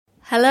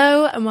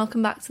Hello and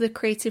welcome back to the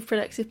Creative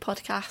Productive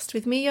Podcast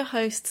with me, your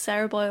host,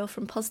 Sarah Boyle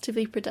from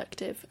Positively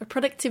Productive, a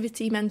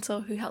productivity mentor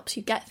who helps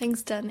you get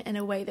things done in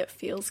a way that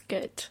feels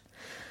good.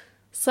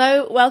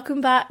 So, welcome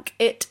back.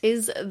 It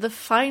is the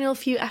final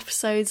few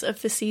episodes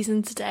of the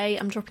season today.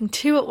 I'm dropping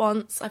 2 at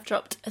once. I've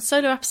dropped a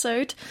solo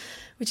episode,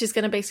 which is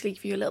going to basically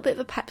give you a little bit of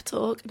a pep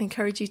talk and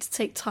encourage you to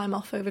take time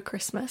off over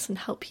Christmas and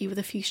help you with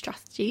a few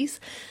strategies.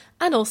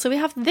 And also we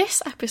have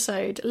this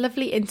episode, a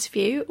lovely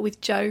interview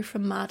with Jo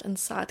from Mad and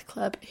Sad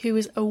Club, who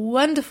is a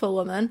wonderful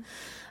woman.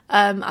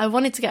 I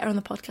wanted to get her on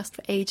the podcast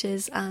for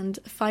ages and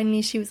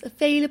finally she was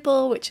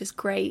available, which is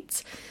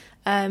great.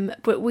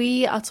 But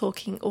we are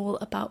talking all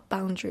about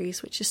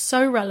boundaries, which is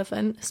so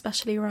relevant,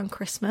 especially around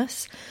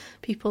Christmas.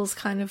 People's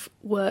kind of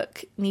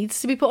work needs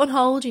to be put on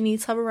hold, you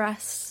need to have a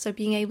rest, so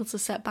being able to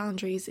set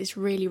boundaries is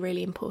really,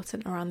 really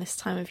important around this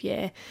time of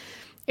year.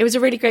 It was a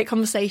really great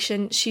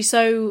conversation. She's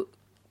so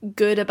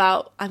good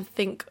about, I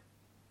think,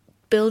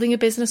 building a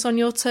business on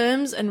your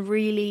terms and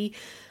really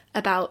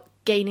about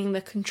gaining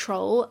the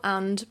control.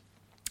 And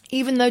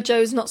even though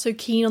Jo's not so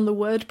keen on the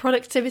word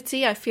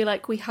productivity, I feel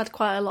like we had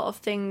quite a lot of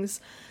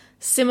things,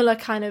 similar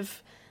kind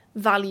of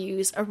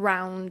values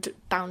around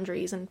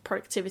boundaries and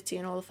productivity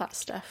and all of that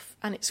stuff.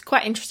 And it's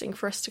quite interesting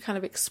for us to kind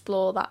of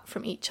explore that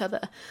from each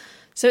other.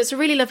 So it's a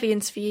really lovely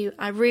interview.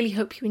 I really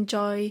hope you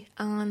enjoy.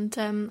 And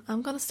I'm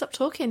going to stop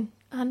talking.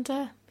 And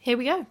here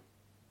we go.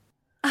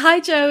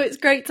 Hi, Jo. It's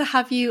great to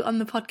have you on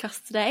the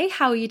podcast today.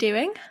 How are you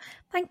doing?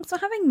 Thanks for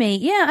having me.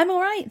 Yeah, I'm all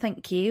right.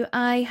 Thank you.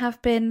 I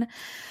have been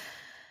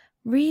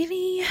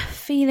really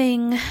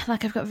feeling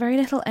like I've got very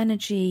little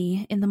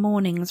energy in the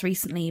mornings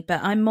recently,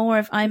 but I'm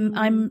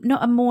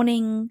not a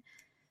morning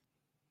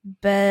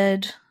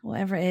bird,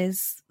 whatever it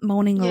is,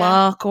 morning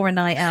lark or a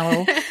night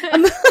owl.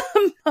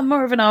 I'm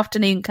more of an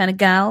afternoon kind of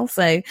gal,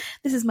 so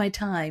this is my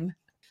time.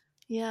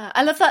 Yeah,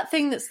 I love that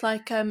thing that's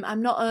like,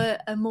 I'm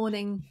not a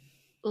morning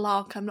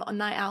lark, I'm not a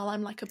night owl,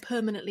 I'm like a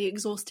permanently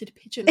exhausted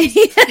pigeon.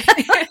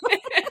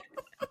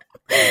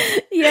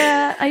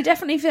 Yeah, I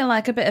definitely feel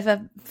like a bit of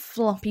a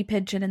floppy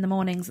pigeon in the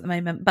mornings at the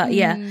moment. But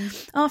yeah,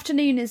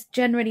 afternoon is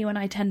generally when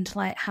I tend to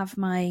like have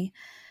my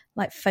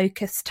like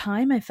focus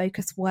time, my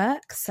focus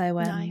work. So,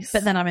 nice.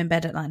 But then I'm in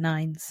bed at like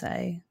 9,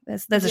 so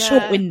there's a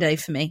short window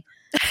for me.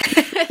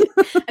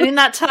 And in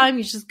that time,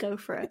 you just go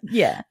for it.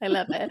 Yeah. I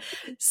love it.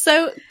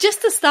 So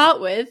just to start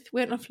with,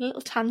 we went off a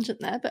little tangent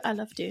there, but I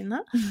love doing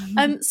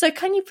that. So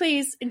can you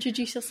please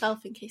introduce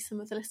yourself in case some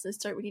of the listeners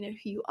don't really know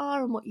who you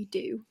are and what you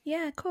do?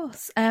 Yeah, of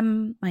course.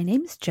 My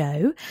name's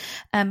Jo.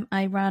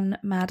 I run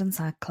Mad and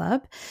Sad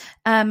Club,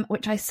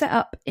 which I set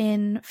up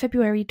in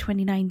February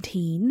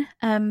 2019.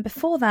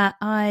 Before that,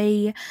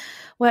 I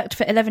worked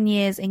for 11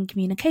 years in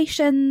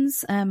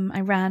communications.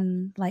 I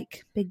ran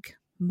like big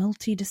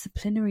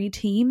multidisciplinary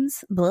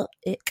teams,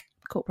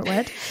 corporate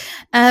word.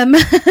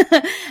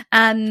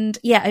 And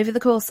yeah, over the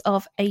course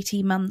of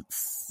 18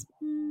 months,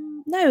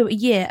 a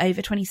year,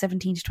 over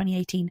 2017 to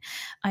 2018,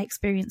 I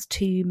experienced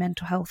 2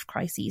 mental health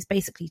crises,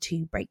 basically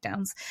 2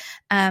 breakdowns,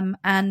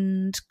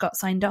 and got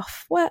signed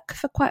off work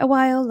for quite a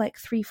while, like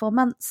 3-4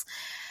 months.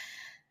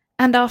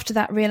 And after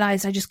that,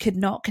 realised I just could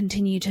not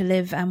continue to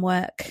live and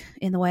work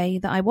in the way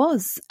that I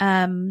was,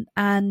 and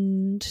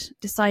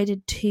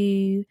decided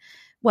to,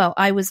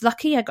 I was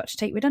lucky. I got to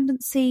take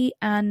redundancy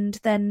and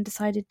then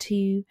decided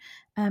to,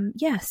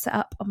 set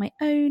up on my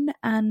own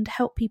and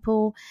help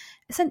people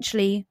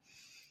essentially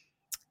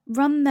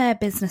run their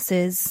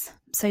businesses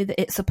so that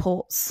it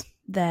supports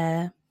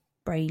their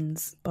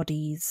brains,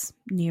 bodies,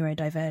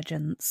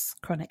 neurodivergence,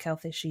 chronic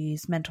health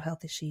issues, mental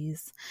health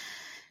issues,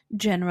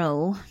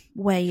 general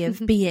way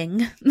of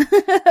being.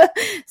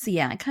 So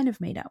yeah, I kind of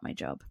made out my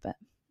job, but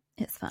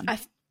it's fun. I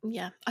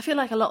feel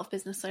like a lot of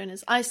business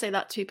owners, I say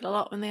that to people a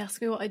lot when they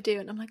ask me what I do,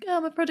 and I'm like,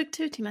 I'm a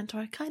productivity mentor.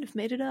 I kind of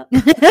made it up.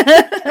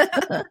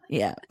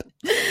 Yeah.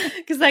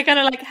 Because they're kind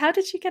of like, how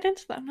did you get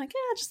into that? I'm like,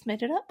 I just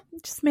made it up.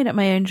 Just made up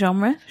my own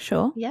genre,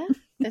 sure. Yeah,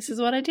 this is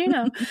what I do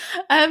now.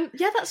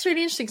 Yeah, that's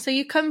really interesting. So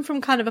you come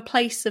from kind of a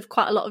place of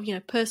quite a lot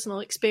of, personal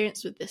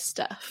experience with this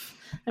stuff.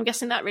 I'm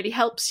guessing that really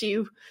helps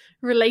you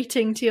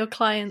relating to your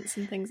clients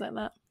and things like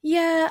that.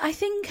 Yeah, I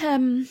think,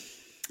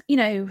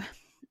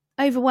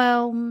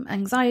 overwhelm,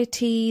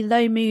 anxiety,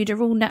 low mood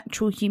are all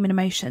natural human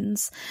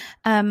emotions.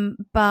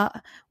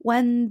 But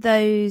when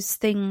those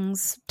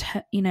things,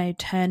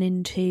 turn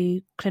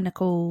into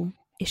clinical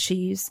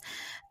issues,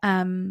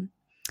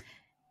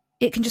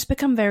 it can just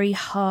become very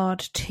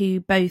hard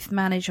to both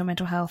manage your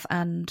mental health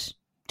and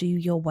do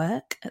your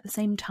work at the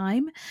same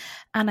time.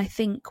 And I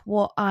think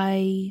what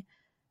I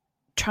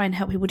try and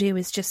help people do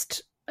is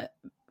just,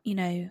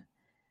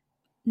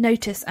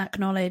 notice,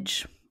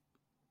 acknowledge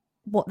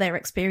what their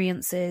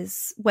experience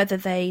is, whether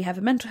they have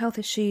a mental health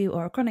issue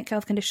or a chronic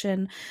health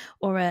condition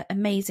or an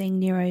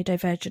amazing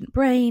neurodivergent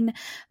brain,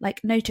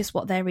 like notice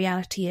what their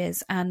reality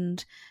is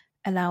and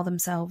allow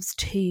themselves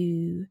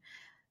to,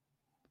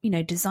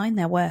 design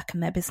their work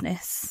and their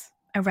business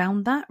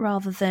around that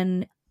rather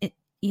than,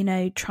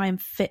 try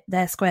and fit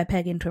their square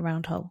peg into a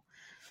round hole.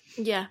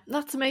 Yeah,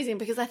 that's amazing,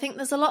 because I think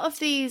there's a lot of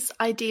these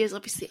ideas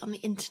obviously on the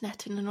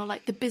internet and all,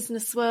 like the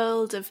business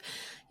world of,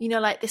 you know,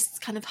 like this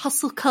kind of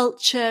hustle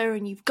culture,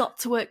 and you've got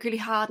to work really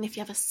hard, and if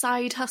you have a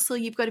side hustle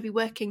you've got to be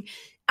working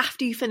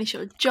after you finish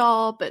your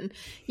job, and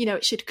you know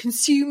it should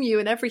consume you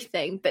and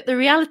everything. But the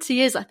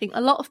reality is, I think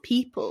a lot of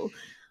people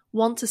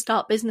want to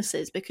start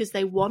businesses because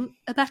they want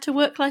a better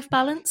work-life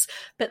balance,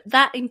 but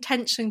that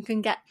intention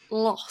can get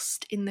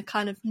lost in the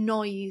kind of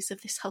noise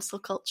of this hustle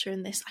culture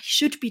and this, I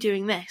should be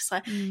doing this.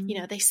 You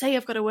know, they say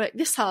I've got to work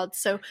this hard,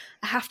 so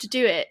I have to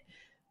do it.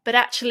 But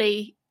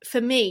actually,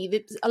 for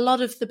me, a lot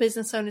of the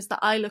business owners that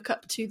I look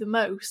up to the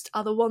most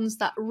are the ones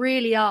that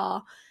really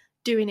are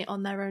doing it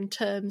on their own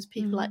terms.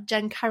 People like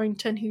Jen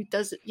Carrington, who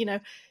does, you know,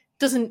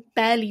 doesn't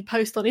barely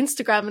post on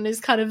Instagram and is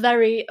kind of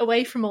very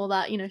away from all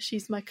that. You know,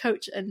 she's my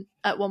coach and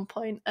at one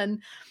point,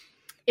 and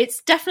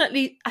it's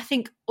definitely, I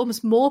think,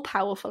 almost more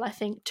powerful, I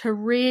think, to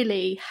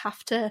really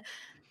have to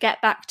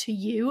get back to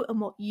you and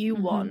what you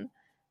want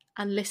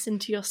and listen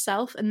to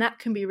yourself. And that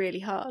can be really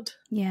hard.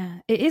 Yeah,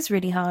 it is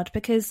really hard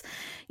because,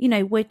 you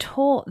know, we're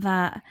taught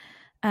that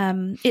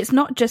it's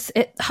not just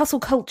hustle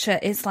culture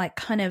is like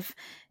kind of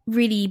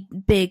really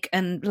big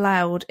and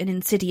loud and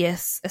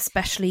insidious,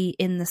 especially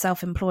in the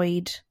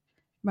self-employed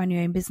run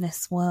your own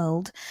business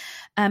world.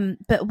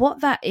 But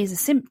what that is a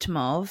symptom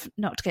of,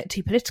 not to get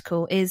too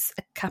political, is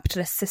a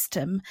capitalist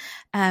system.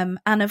 And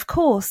of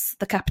course,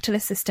 the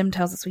capitalist system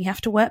tells us we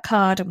have to work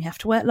hard and we have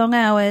to work long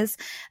hours,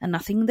 and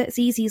nothing that's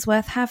easy is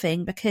worth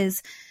having,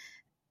 because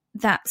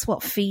that's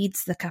what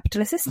feeds the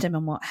capitalist system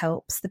and what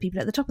helps the people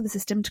at the top of the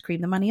system to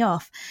cream the money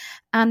off.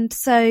 And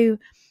so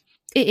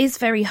it is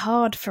very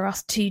hard for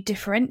us to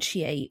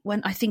differentiate,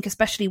 when I think,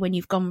 especially when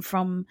you've gone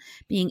from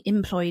being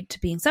employed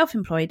to being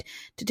self-employed,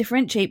 to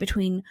differentiate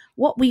between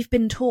what we've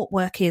been taught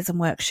work is and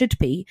work should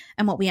be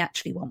and what we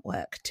actually want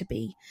work to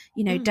be,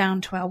 you know,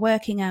 down to our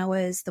working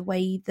hours, the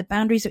way, the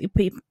boundaries that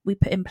we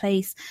put in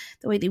place,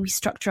 the way that we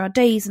structure our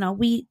days and our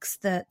weeks,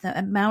 the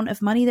amount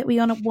of money that we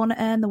want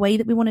to earn, the way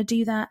that we want to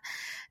do that.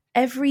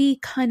 Every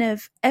kind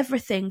of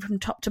everything from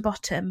top to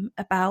bottom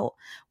about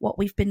what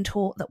we've been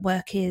taught that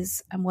work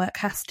is and work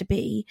has to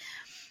be,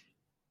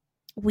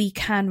 we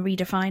can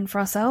redefine for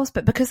ourselves.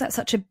 But because that's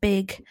such a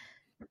big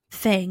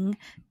thing,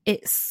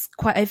 it's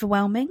quite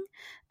overwhelming.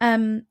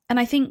 And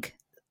I think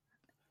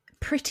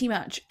pretty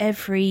much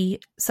every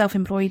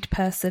self-employed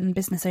person,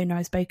 business owner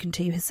I've spoken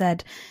to has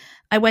said,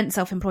 I went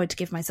self-employed to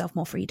give myself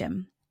more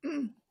freedom.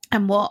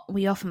 And what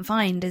we often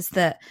find is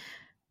that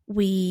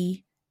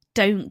we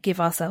don't give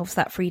ourselves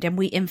that freedom.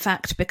 We in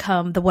fact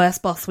become the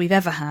worst boss we've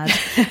ever had.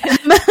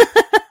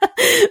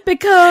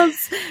 Because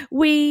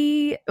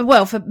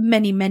for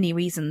many, many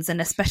reasons,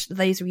 and especially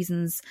those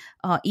reasons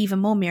are even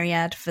more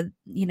myriad for,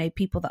 you know,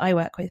 people that I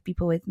work with,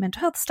 people with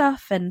mental health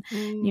stuff and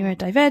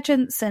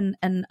neurodivergence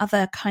and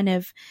other kind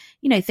of,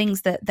 you know,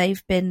 things that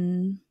they've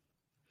been,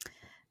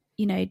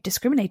 you know,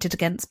 discriminated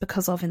against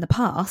because of in the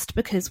past,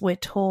 because we're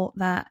taught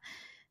that,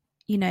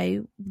 you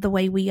know, the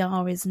way we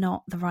are is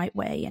not the right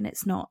way and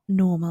it's not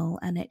normal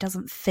and it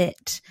doesn't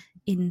fit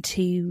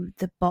into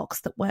the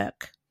box that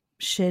work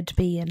should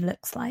be and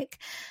looks like.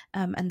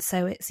 And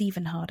so it's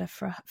even harder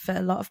for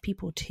a lot of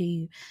people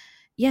to,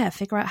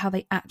 figure out how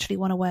they actually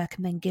want to work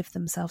and then give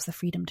themselves the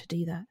freedom to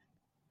do that.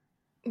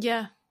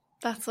 Yeah,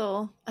 that's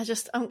all.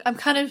 I'm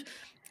kind of,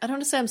 I don't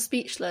want to say I'm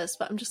speechless,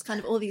 but I'm just kind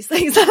of all these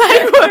things that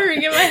I'm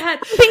whirring in my head.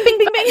 Bing, bing,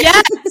 bing, bing.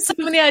 Yeah, so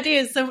many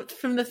ideas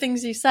from the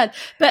things you said.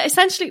 But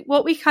essentially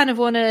what we kind of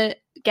want to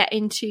get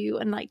into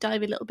and like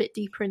dive a little bit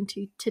deeper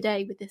into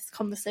today with this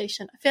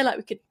conversation, I feel like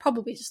we could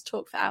probably just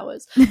talk for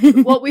hours.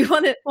 What we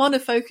want to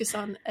focus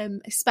on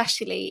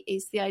especially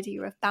is the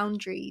idea of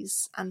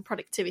boundaries and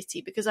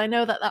productivity, because I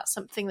know that that's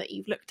something that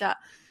you've looked at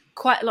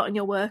quite a lot in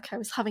your work. I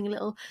was having a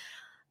little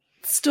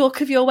stalk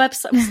of your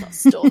website. It's not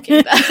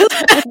stalking, but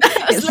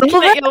I was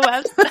looking at your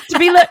website to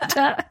be looked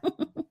at.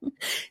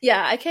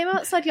 Yeah, I came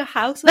outside your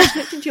house and I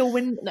looked into your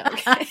window. No,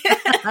 okay.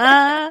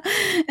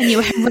 And you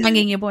were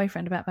haranguing your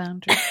boyfriend about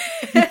boundaries.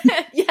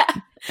 Yeah.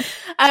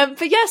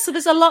 But yeah, so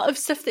there's a lot of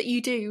stuff that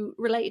you do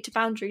related to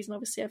boundaries, and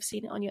obviously I've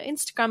seen it on your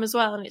Instagram as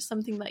well, and it's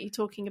something that you're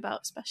talking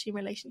about, especially in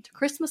relation to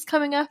Christmas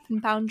coming up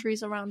and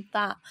boundaries around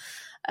that.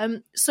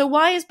 So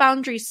why is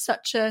boundaries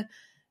such a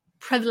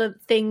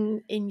prevalent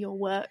thing in your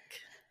work?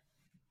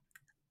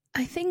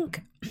 I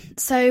think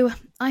so.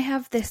 I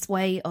have this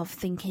way of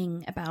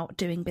thinking about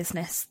doing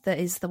business that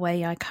is the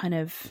way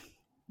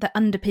that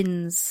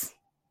underpins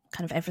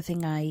kind of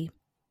everything I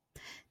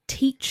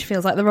teach.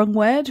 Feels like the wrong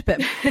word, but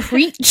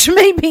preach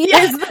maybe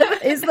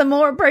is the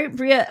more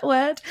appropriate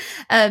word.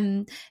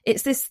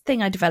 It's this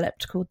thing I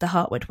developed called the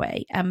Heartwood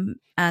Way,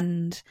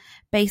 and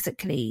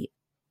basically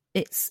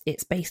it's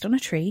based on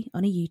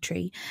a yew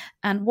tree,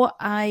 and what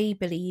I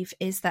believe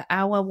is that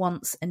our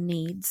wants and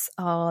needs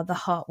are the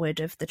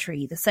heartwood of the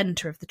tree, the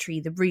center of the tree,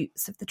 the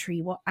roots of the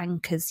tree, what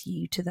anchors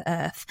you to the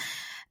earth.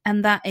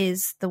 And that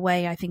is the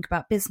way I think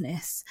about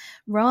business,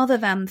 rather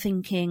than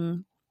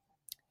thinking,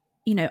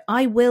 you know,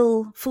 I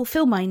will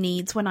fulfill my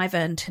needs when I've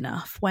earned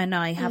enough, when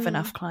I have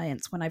enough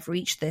clients, when I've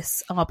reached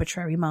this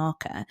arbitrary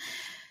marker.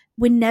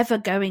 we're never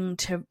going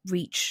to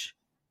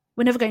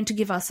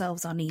give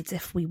ourselves our needs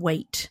if we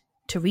wait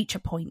to reach a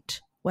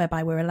point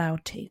whereby we're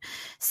allowed to.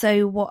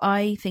 So what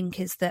I think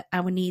is that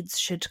our needs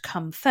should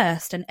come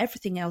first, and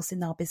everything else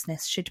in our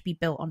business should be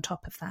built on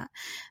top of that.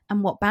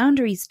 And what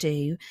boundaries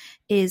do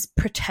is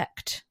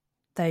protect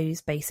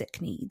those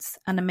basic needs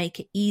and make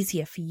it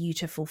easier for you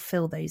to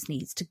fulfill those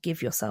needs, to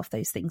give yourself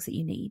those things that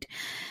you need.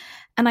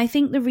 And I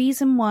think the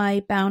reason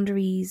why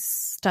boundaries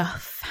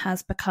stuff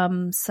has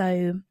become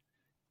so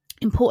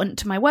important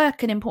to my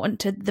work and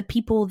important to the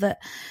people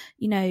that,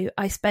 you know,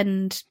 I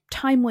spend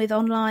time with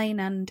online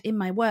and in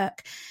my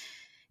work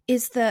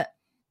is that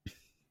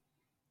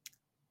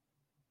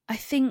I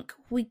think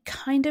we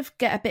kind of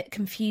get a bit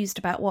confused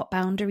about what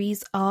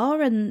boundaries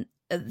are. And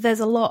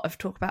there's a lot of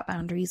talk about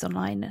boundaries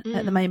online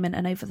at the moment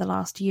and over the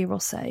last year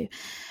or so.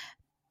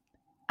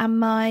 And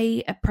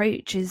my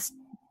approach is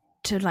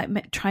to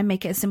try and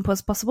make it as simple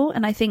as possible.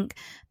 And I think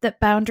that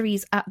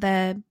boundaries at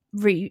their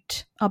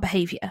root are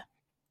behavior.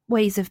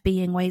 Ways of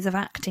being, ways of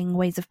acting,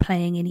 ways of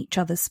playing in each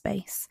other's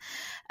space.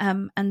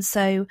 And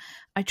so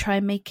I try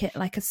and make it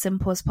as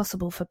simple as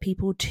possible for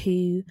people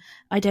to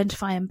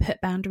identify and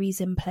put boundaries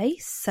in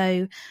place.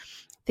 So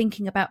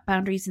thinking about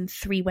boundaries in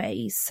 3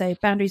 ways. So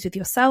boundaries with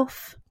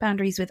yourself,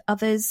 boundaries with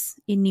others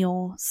in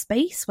your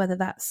space, whether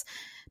that's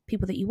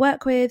people that you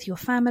work with, your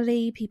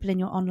family, people in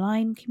your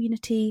online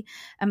community,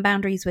 and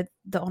boundaries with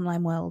the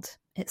online world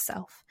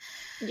itself.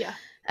 Yeah.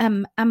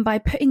 And by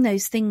putting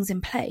those things in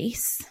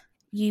place,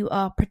 you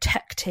are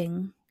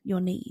protecting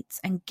your needs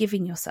and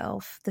giving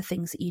yourself the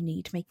things that you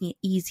need, making it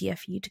easier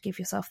for you to give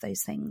yourself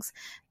those things.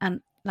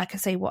 And like I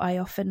say, what I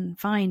often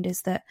find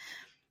is that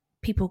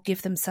people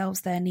give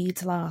themselves their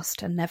needs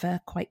last and never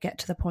quite get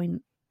to the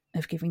point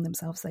of giving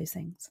themselves those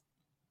things.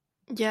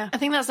 Yeah, I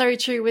think that's very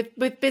true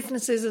with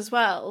businesses as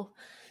well.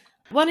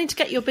 Wanting to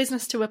get your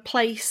business to a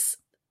place,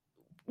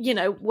 you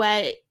know,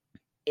 where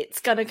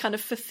it's going to kind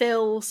of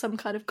fulfill some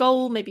kind of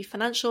goal, maybe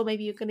financial,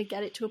 maybe you're going to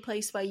get it to a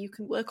place where you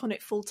can work on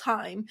it full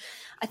time.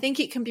 I think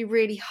it can be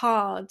really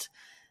hard,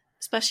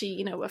 especially,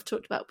 you know, I've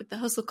talked about with the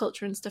hustle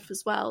culture and stuff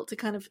as well, to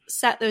kind of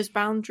set those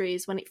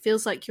boundaries when it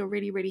feels like you're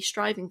really, really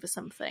striving for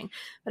something.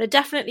 But I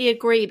definitely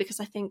agree, because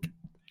I think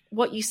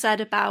what you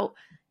said about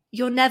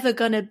you're never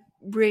going to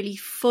really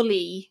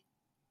fully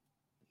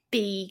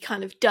be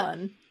kind of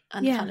done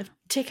and kind of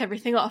tick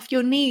everything off.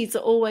 Your needs are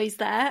always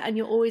there and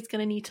you're always going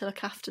to need to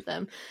look after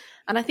them.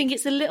 And I think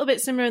it's a little bit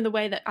similar in the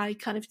way that I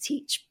kind of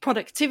teach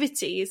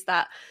productivity, is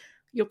that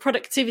your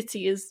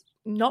productivity is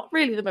not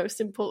really the most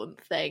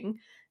important thing.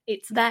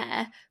 It's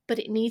there, but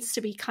it needs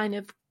to be kind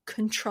of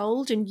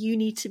controlled, and you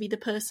need to be the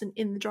person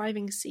in the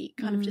driving seat,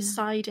 kind of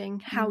deciding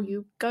how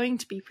you're going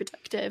to be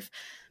productive,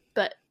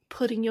 but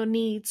putting your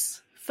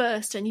needs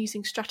first and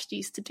using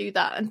strategies to do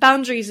that. And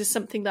boundaries is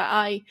something that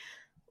I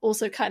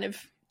also kind of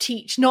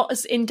teach, not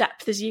as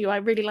in-depth as you. I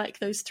really like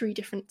those 3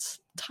 different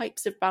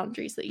types of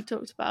boundaries that you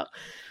talked about,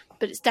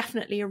 but it's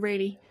definitely a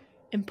really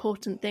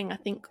important thing, I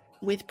think,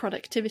 with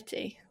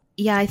productivity.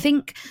 Yeah, I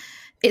think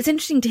it's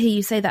interesting to hear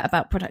you say that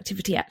about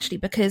productivity, actually,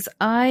 because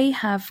I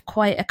have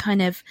quite a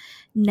kind of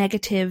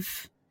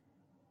negative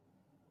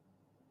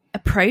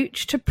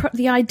approach to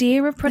the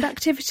idea of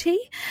productivity.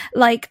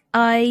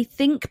 I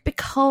think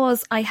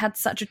because I had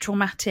such a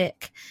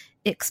traumatic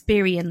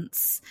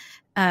experience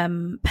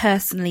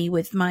personally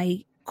with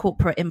my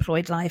corporate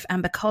employed life,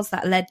 and because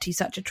that led to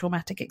such a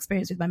traumatic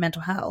experience with my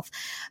mental health,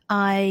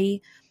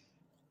 I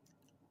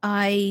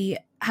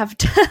have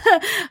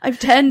I've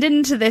turned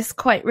into this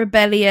quite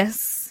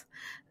rebellious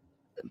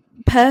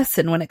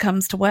person when it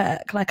comes to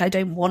work. I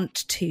don't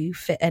want to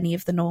fit any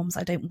of the norms.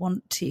 I don't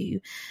want to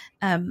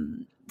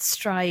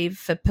strive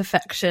for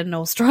perfection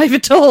or strive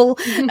at all.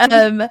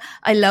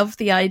 I love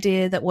the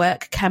idea that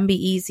work can be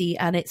easy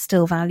and it's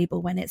still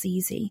valuable when it's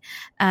easy.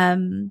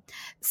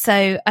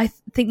 So I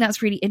think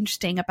that's really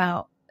interesting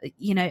about,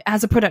 you know,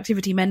 as a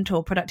productivity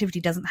mentor, productivity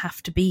doesn't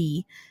have to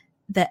be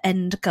the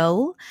end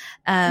goal.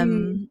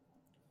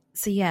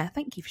 So yeah,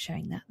 thank you for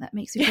sharing that. That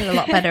makes me feel a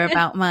lot better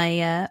about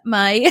my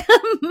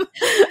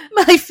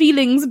my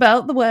feelings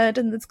about the word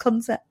and this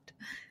concept.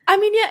 I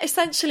mean, yeah,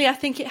 essentially, I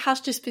think it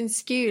has just been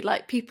skewed.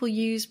 People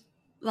use,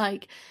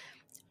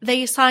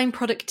 they assign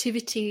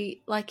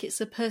productivity like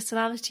it's a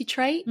personality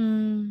trait.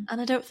 And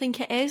I don't think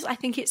it is. I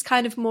think it's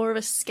kind of more of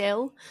a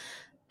skill.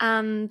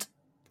 And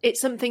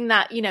it's something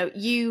that, you know,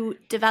 you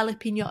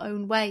develop in your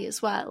own way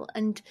as well.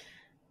 And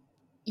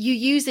you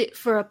use it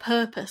for a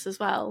purpose as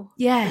well.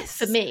 Yes.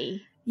 For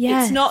me.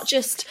 Yes. It's not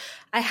just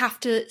I have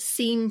to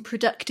seem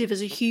productive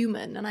as a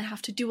human and I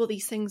have to do all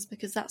these things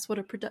because that's what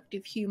a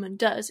productive human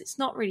does. It's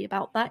not really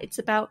about that. It's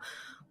about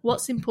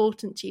what's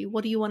important to you.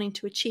 What are you wanting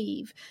to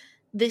achieve?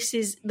 This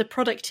is the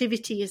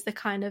productivity is the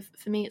kind of,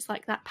 for me, it's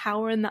like that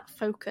power and that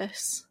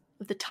focus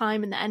of the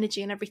time and the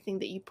energy and everything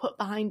that you put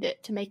behind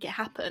it to make it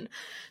happen.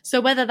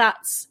 So whether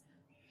that's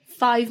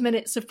 5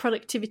 minutes of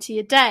productivity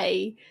a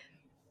day,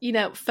 you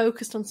know,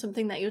 focused on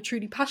something that you're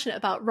truly passionate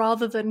about,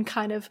 rather than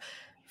kind of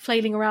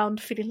flailing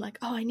around feeling like,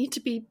 oh, I need to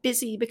be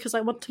busy because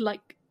I want to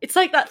It's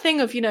like that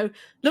thing of,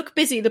 look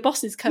busy, the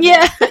boss is coming.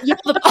 Yeah. But you're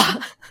the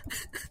boss.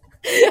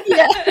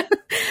 Yeah.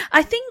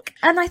 I think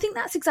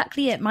that's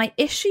exactly it. My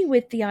issue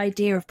with the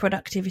idea of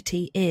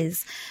productivity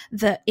is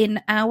that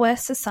in our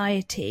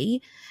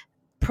society,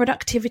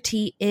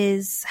 productivity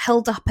is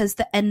held up as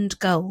the end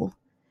goal,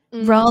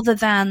 rather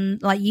than,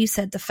 like you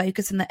said, the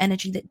focus and the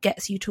energy that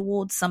gets you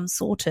towards some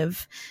sort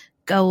of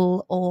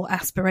goal or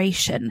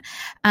aspiration.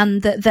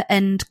 And that the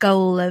end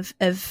goal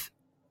of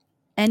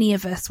any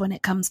of us when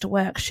it comes to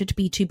work should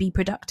be to be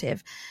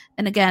productive.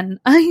 And again,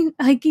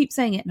 I keep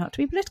saying it not to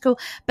be political,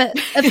 but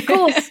of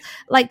course,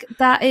 like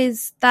that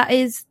is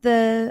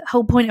the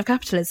whole point of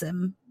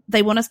capitalism.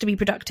 They want us to be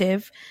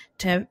productive,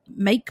 to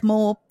make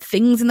more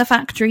things in the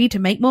factory, to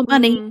make more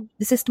money,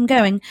 the system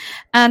going.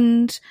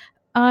 And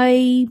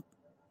we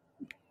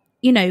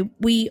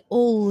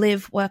all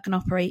live, work and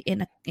operate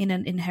in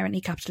an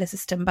inherently capitalist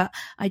system, but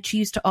I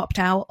choose to opt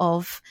out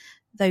of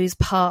those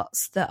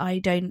parts that I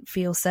don't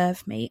feel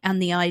serve me.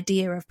 And the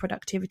idea of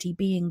productivity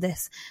being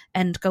this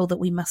end goal that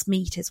we must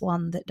meet is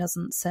one that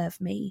doesn't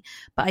serve me.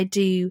 But I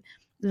do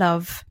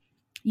love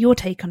your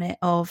take on it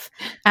of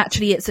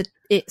actually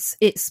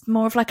it's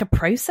more of like a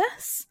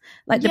process.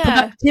 Like the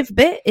productive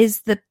bit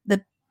is the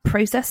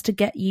process to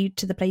get you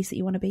to the place that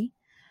you want to be.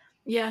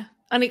 Yeah.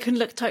 And it can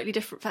look totally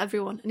different for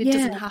everyone. And it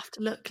doesn't have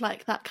to look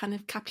like that kind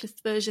of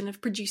capitalist version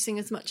of producing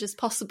as much as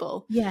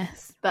possible.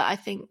 Yes. But I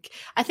think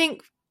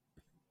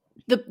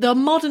the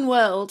modern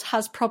world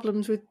has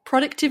problems with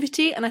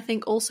productivity, and I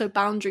think also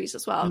boundaries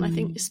as well. And I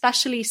think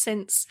especially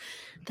since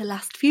the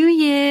last few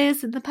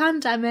years and the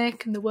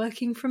pandemic and the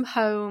working from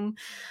home,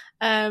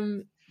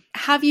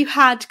 have you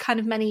had kind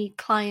of many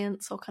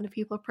clients or kind of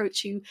people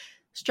approach you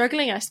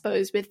struggling, I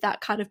suppose, with that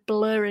kind of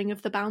blurring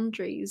of the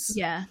boundaries?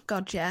 Yeah,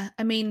 God, yeah.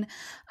 I mean,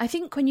 I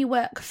think when you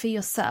work for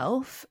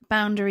yourself,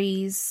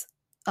 boundaries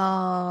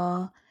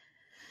are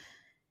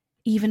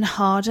even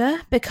harder,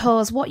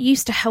 because what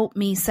used to help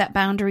me set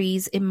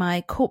boundaries in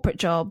my corporate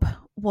job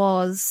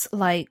was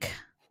like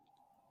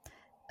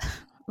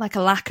a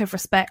lack of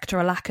respect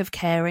or a lack of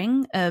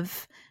caring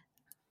of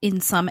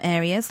in some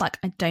areas. Like,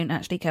 I don't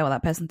actually care what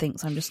that person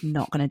thinks, I'm just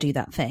not going to do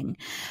that thing.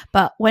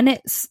 But when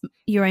it's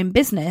your own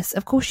business,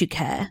 of course you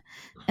care,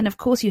 and of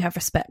course you have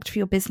respect for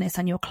your business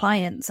and your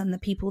clients and the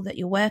people that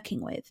you're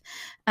working with,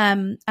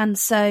 and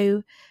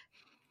so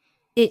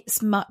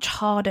it's much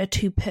harder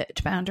to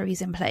put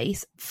boundaries in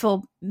place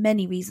for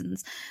many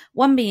reasons.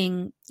 One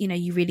being,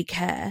 you really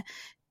care.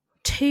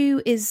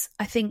 Two is,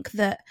 I think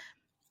that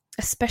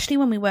especially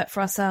when we work for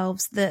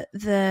ourselves,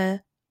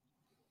 the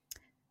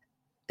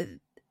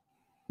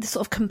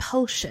sort of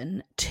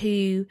compulsion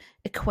to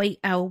equate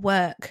our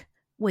work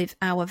with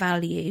our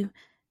value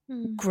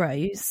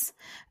grows.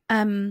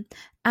 And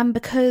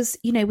because,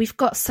 we've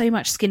got so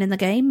much skin in the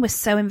game, we're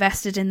so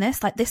invested in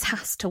this, like this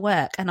has to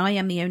work, and I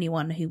am the only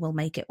one who will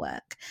make it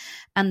work.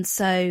 And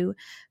so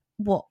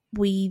what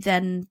we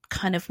then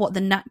what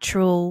the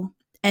natural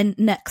and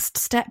next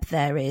step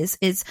there is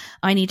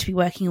I need to be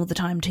working all the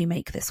time to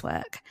make this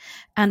work.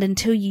 And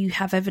until you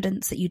have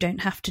evidence that you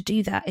don't have to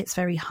do that, it's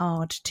very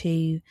hard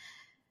to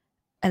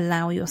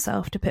allow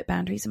yourself to put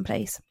boundaries in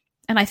place.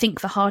 And I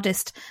think the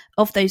hardest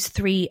of those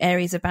three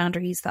areas of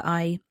boundaries that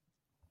I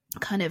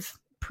kind of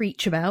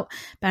preach about,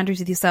 boundaries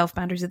with yourself,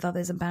 boundaries with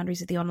others, and boundaries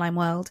with the online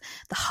world,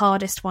 the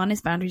hardest one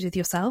is boundaries with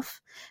yourself,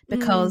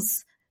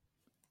 because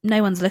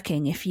no one's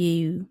looking if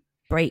you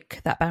break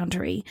that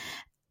boundary.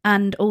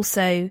 And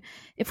also,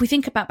 if we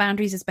think about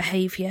boundaries as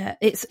behavior,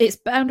 it's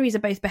boundaries are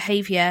both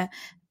behavior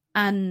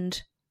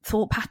and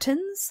thought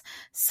patterns.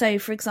 So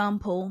for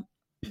example,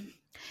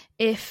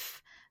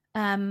 if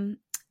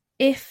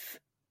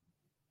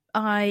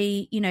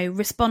I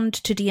respond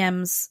to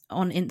DMs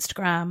on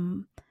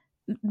Instagram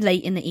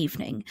late in the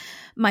evening,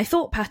 my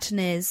thought pattern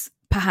is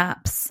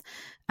perhaps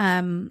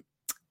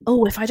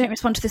if I don't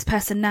respond to this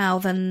person now,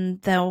 then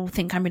they'll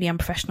think I'm really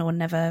unprofessional and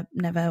never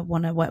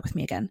want to work with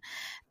me again.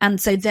 And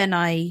so then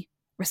I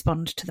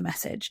respond to the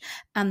message,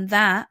 and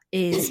that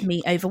is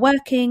me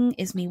overworking,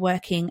 is me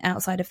working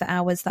outside of the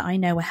hours that I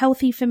know are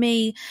healthy for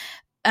me,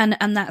 and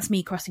that's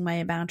me crossing my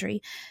own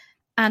boundary.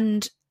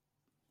 And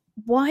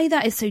why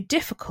that is so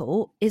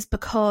difficult is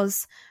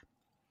because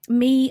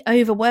me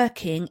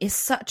overworking is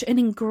such an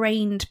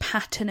ingrained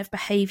pattern of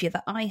behavior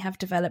that I have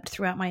developed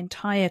throughout my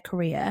entire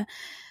career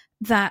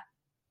that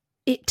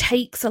it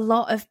takes a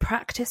lot of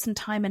practice and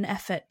time and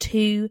effort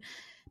to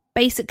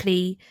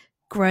basically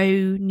grow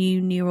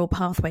new neural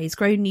pathways,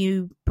 grow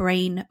new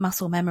brain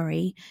muscle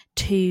memory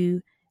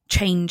to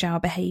change our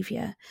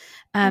behavior.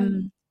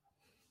 And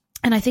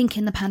I think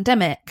in the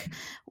pandemic,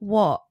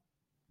 what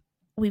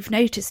we've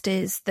noticed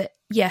is that,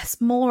 yes,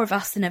 more of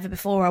us than ever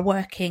before are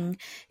working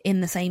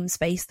in the same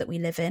space that we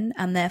live in,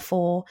 and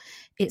therefore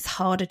it's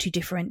harder to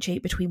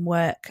differentiate between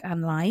work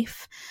and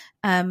life,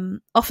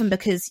 often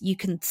because you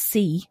can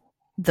see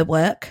the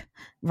work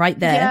right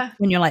there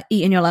when you're like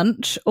eating your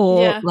lunch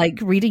or like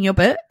reading your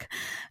book.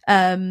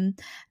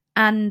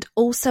 And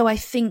also I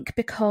think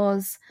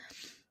because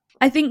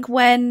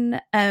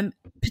when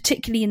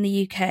particularly in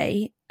the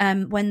UK,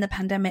 when the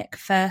pandemic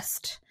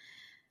first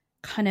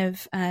kind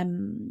of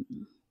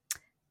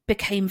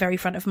became very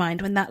front of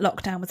mind when that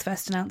lockdown was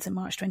first announced in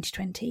March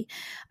 2020.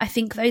 I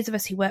think those of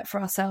us who work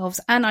for ourselves,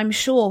 and I'm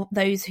sure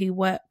those who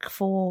work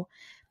for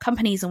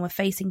companies and were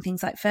facing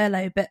things like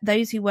furlough, but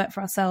those who work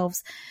for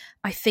ourselves,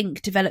 I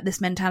think, developed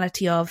this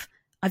mentality of,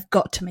 I've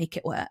got to make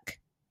it work.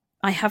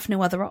 I have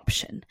no other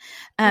option.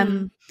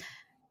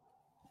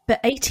 But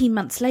 18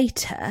 months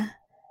later,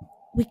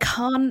 we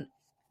can't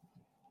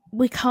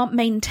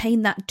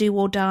maintain that do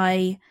or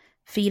die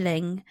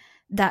feeling,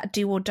 that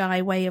do or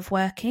die way of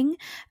working.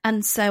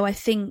 And so I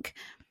think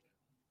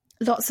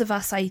lots of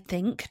us,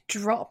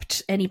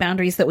 dropped any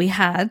boundaries that we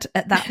had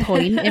at that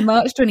point in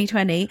March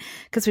 2020,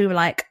 because we were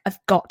like, I've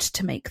got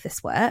to make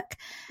this work.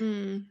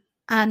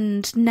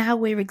 And now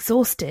we're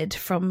exhausted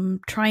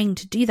from trying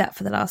to do that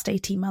for the last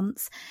 18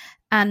 months.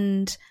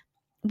 And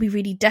we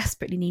really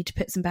desperately need to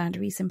put some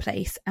boundaries in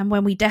place. And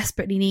when we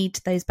desperately need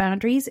those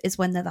boundaries is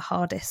when they're the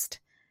hardest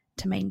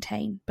to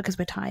maintain, because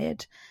we're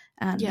tired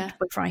and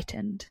we're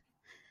frightened.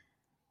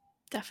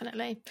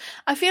 Definitely.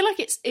 I feel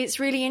like it's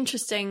really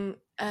interesting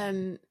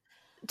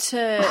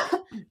to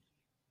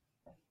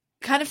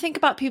kind of think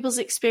about people's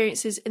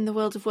experiences in the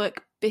world of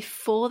work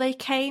before they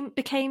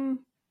became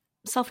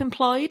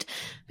self-employed,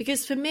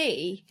 because for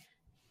me,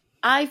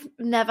 I've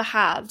never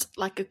had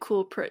like a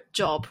corporate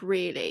job,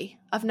 really.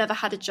 I've never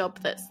had a job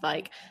that's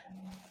like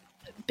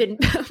been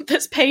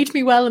that's paid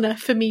me well enough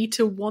for me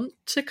to want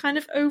to kind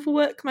of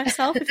overwork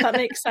myself, if that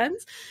makes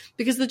sense.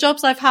 Because the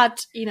jobs I've had,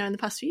 in the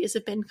past few years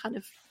have been kind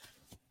of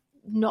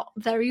not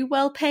very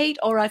well paid,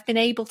 or I've been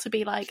able to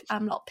be like,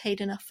 I'm not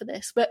paid enough for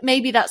this. But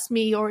maybe that's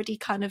me already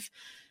kind of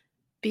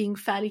being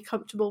fairly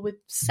comfortable with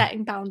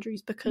setting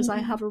boundaries because I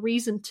have a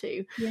reason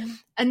to. Yeah.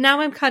 And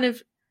now I'm kind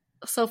of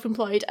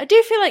self-employed. I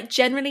do feel like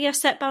generally I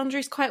set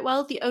boundaries quite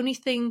well. The only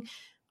thing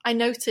I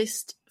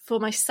noticed for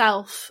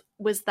myself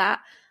was that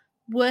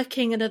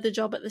working another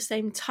job at the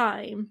same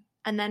time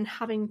and then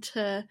having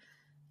to,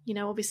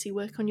 obviously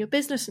work on your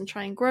business and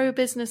try and grow a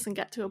business and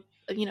get to a,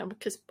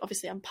 because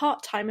obviously I'm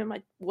part-time in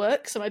my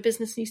work, so my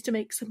business needs to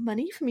make some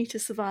money for me to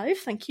survive.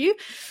 Thank you.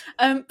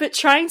 But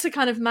trying to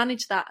kind of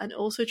manage that and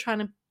also trying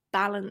to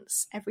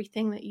balance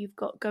everything that you've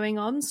got going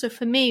on. So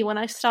for me, when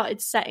I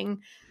started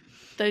setting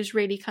those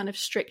really kind of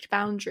strict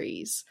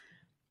boundaries,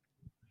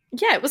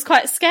 it was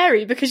quite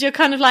scary because you're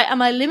kind of like,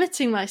 am I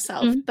limiting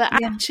myself? But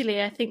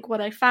actually, I think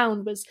what I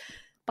found was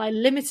by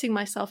limiting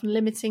myself and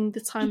limiting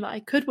the time that I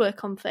could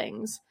work on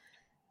things,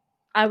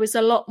 I was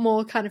a lot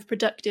more kind of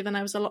productive and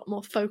I was a lot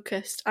more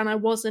focused, and I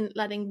wasn't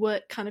letting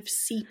work kind of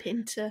seep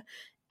into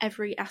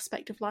every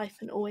aspect of life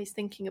and always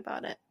thinking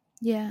about it.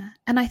 Yeah.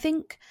 And I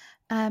think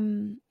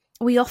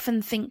we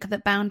often think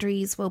that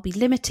boundaries will be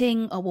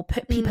limiting or will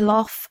put people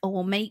off or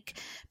will make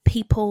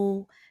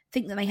people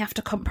think that they have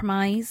to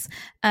compromise.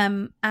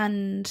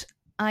 And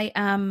I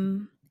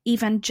am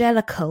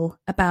evangelical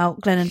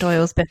about Glennon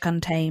Doyle's book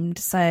Untamed.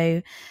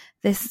 So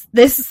this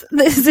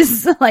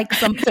is like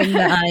something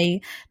that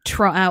I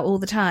trot out all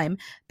the time.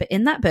 But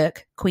in that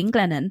book, Queen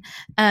Glennon,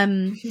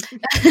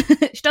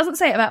 she doesn't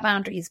say it about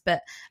boundaries,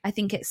 but I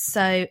think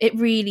it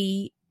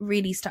really,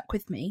 really stuck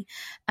with me.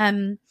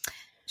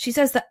 She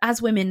says that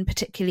as women,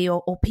 particularly,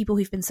 or people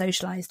who've been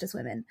socialized as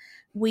women,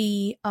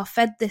 we are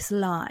fed this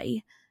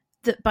lie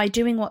that by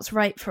doing what's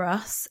right for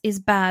us is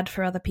bad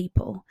for other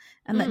people,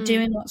 and that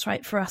doing what's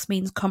right for us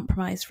means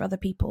compromise for other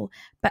people.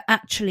 But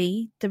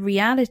actually, the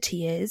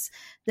reality is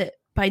that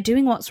by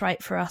doing what's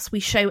right for us, we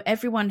show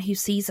everyone who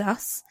sees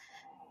us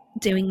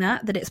doing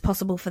that it's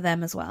possible for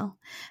them as well.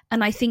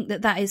 And I think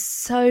that is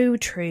so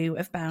true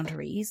of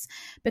boundaries,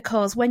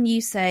 because when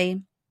you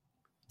say,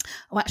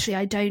 oh, actually,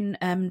 I don't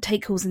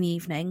take calls in the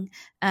evening,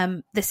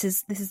 this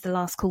is the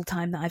last call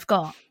time that I've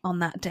got on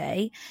that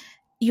day,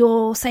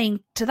 you're saying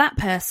to that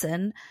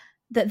person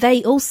that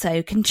they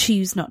also can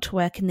choose not to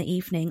work in the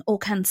evening or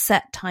can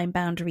set time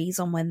boundaries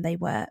on when they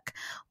work.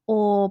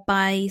 Or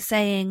by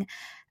saying,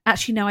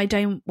 actually, no, I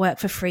don't work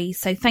for free,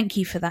 so thank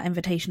you for that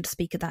invitation to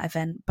speak at that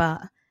event,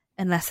 but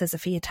unless there's a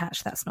fee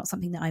attached, that's not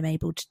something that I'm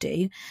able to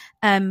do.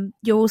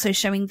 You're also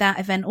showing that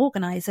event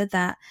organizer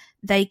that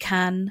they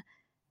can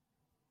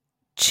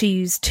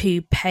choose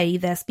to pay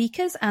their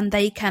speakers and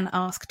they can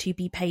ask to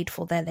be paid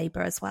for their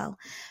labour as well.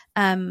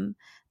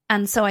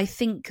 And so I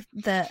think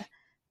that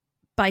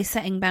by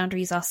setting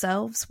boundaries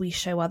ourselves, we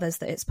show others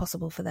that it's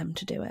possible for them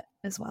to do it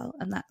as well.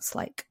 And that's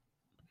like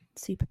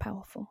super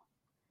powerful.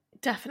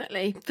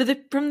 Definitely.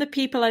 From the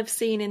people I've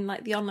seen in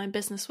like the online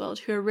business world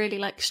who are really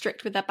like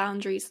strict with their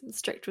boundaries and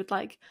strict with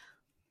like,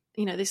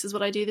 this is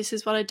what I do, this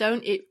is what I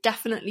don't, it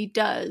definitely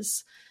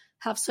does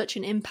have such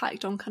an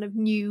impact on kind of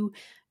new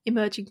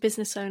emerging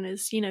business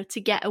owners, to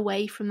get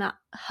away from that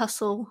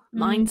hustle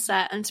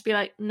mindset and to be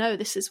like, no,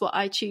 this is what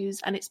I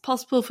choose, and it's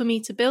possible for me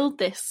to build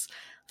this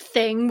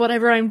thing,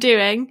 whatever I'm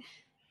doing,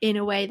 in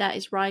a way that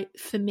is right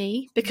for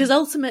me, because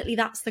ultimately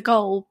that's the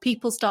goal.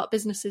 People start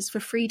businesses for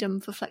freedom,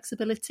 for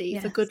flexibility,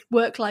 for good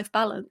work-life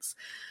balance.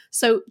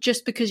 So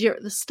just because you're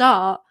at the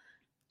start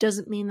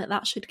doesn't mean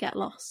that should get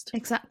lost.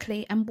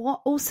 Exactly. And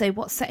what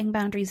setting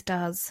boundaries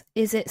does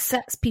is it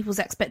sets people's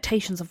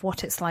expectations of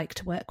what it's like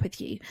to work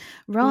with you.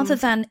 Rather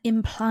than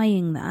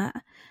implying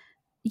that,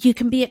 you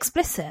can be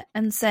explicit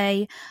and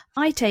say,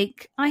 I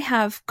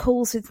have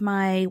calls with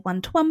my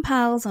one-to-one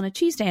pals on a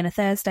Tuesday and a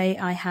Thursday.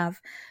 I have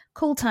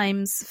call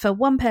times for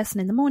one person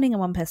in the morning and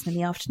one person in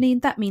the afternoon.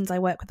 That means I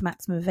work with a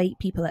maximum of 8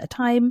 people at a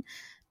time.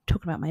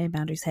 Talking about my own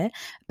boundaries here,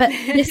 but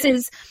this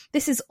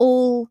is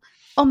all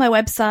on my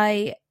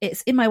website.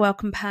 It's in my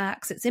welcome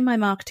packs. It's in my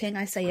marketing.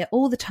 I say it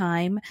all the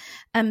time.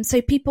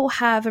 So people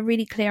have a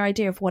really clear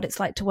idea of what it's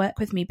like to work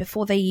with me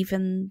before they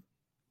even,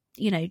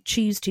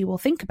 choose to or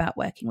think about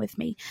working with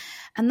me.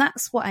 And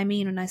that's what I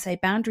mean when I say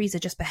boundaries are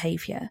just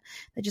behavior.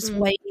 They're just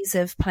ways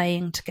of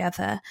playing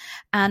together.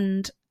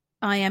 And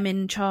I am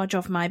in charge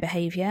of my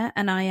behavior,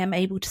 and I am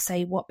able to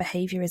say what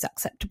behavior is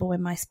acceptable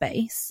in my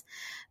space.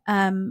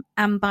 And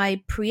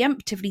by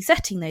preemptively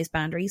setting those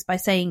boundaries, by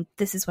saying,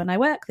 this is when I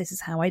work, this is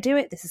how I do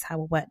it, this is how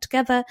we'll work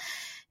together,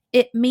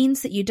 it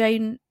means that you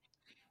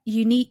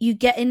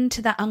get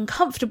into that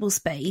uncomfortable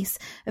space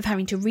of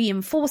having to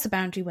reinforce a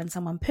boundary when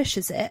someone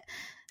pushes it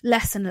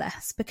less and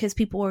less, because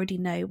people already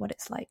know what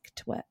it's like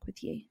to work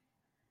with you.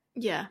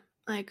 Yeah,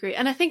 I agree.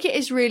 And I think it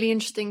is really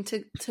interesting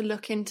to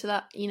look into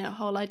that,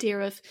 whole idea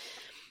of,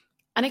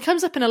 and it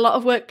comes up in a lot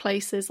of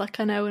workplaces. Like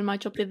I know in my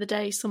job the other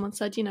day, someone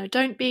said,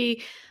 don't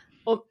be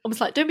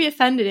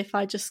offended if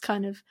I just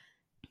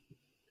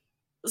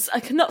I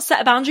could not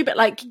set a boundary, but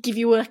like give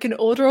you like an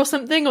order or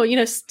something, or,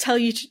 tell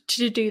you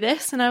to do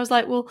this. And I was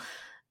like, well,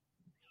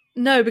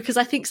 no, because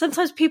I think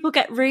sometimes people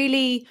get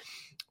really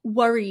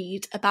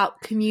worried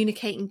about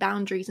communicating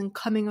boundaries and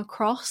coming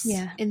across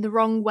in the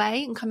wrong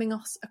way and coming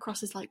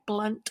across as like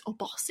blunt or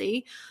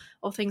bossy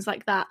or things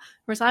like that.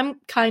 Whereas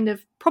I'm kind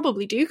of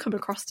probably do come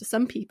across to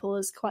some people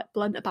as quite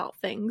blunt about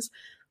things.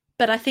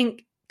 But I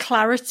think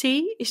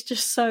clarity is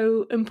just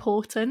so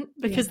important,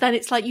 because then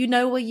it's like,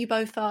 where you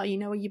both are,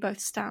 where you both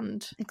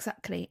stand.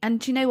 Exactly. And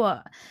do you know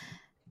what?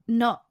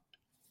 Not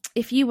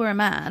if you were a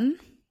man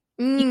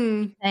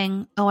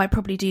saying, oh, I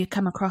probably do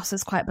come across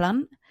as quite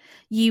blunt,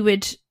 you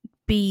would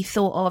be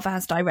thought of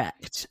as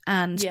direct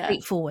and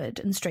straightforward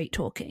and straight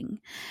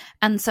talking.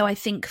 And so I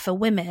think for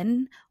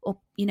women, or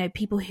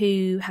people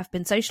who have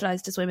been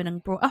socialized as women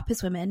and brought up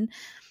as women,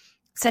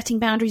 setting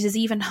boundaries is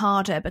even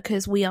harder,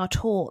 because we are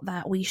taught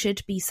that we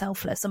should be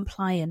selfless and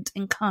pliant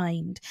and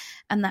kind,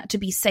 and that to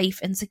be safe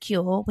and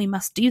secure we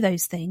must do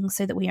those things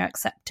so that we are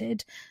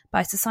accepted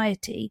by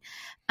society,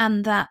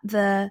 and that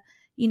the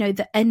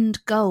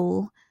end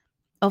goal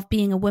of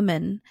being a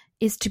woman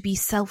is to be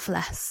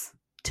selfless,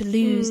 to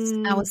lose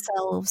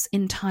ourselves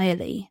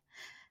entirely,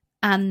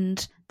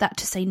 and that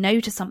to say no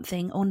to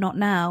something, or not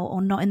now,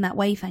 or not in that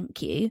way,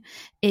 thank you,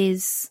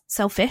 is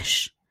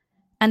selfish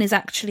and is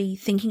actually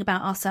thinking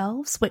about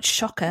ourselves, which,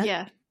 shocker,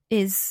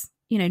 is,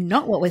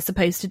 not what we're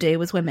supposed to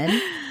do as women.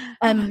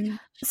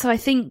 So I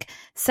think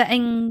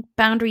setting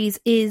boundaries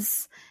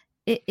is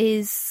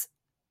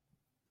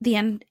the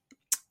end.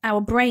 Our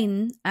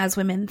brain as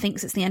women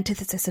thinks it's the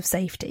antithesis of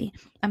safety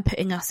and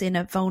putting us in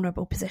a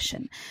vulnerable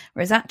position,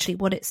 whereas actually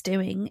what it's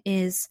doing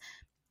is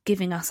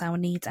giving us our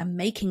needs and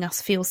making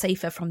us feel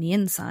safer from the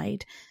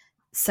inside,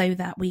 so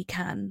that we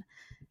can,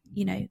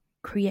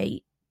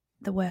 create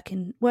the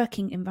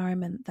working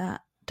environment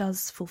that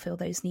does fulfill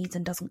those needs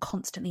and doesn't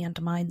constantly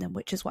undermine them,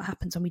 which is what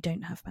happens when we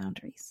don't have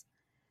boundaries.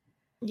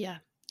 Yeah.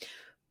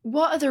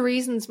 What other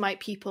reasons might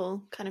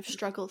people kind of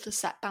struggle to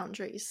set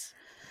boundaries?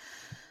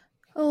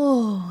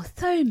 Oh,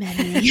 so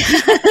many.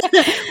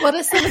 What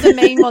are some of the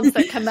main ones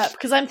that come up?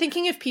 Because I'm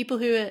thinking of people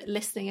who are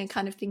listening and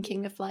kind of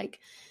thinking of like,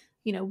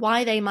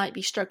 why they might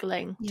be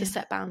struggling to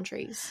set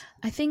boundaries.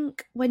 I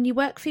think when you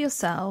work for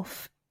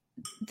yourself,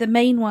 the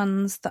main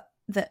ones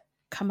that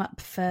come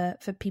up for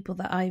people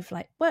that I've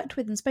worked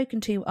with and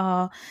spoken to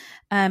are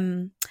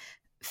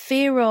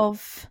fear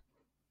of,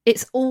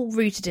 it's all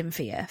rooted in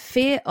fear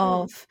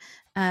of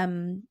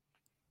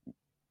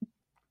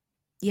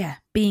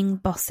being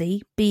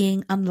bossy,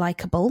 being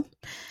unlikable,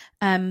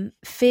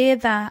 fear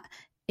that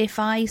if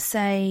I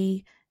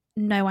say,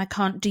 no, I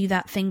can't do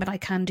that thing, but I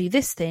can do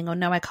this thing, or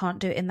no, I can't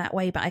do it in that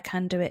way, but I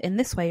can do it in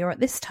this way or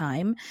at this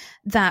time,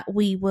 that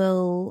we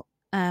will,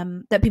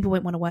 that people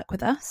won't want to work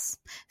with us.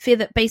 Fear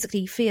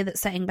that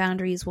setting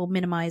boundaries will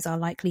minimize our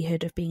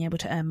likelihood of being able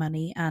to earn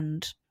money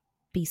and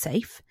be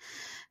safe.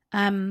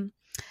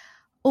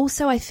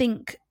 Also, I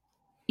think,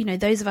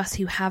 those of us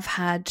who have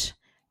had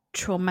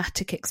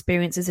traumatic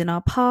experiences in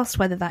our past,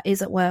 whether that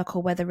is at work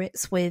or whether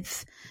it's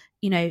with,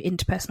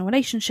 interpersonal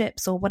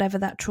relationships or whatever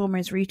that trauma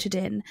is rooted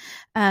in,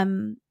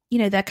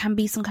 there can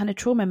be some kind of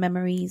trauma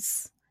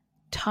memories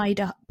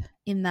tied up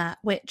in that,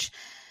 which,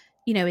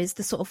 is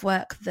the sort of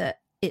work that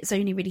it's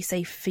only really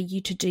safe for you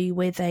to do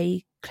with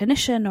a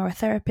clinician or a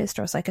therapist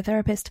or a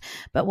psychotherapist.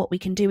 But what we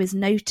can do is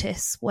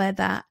notice where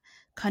that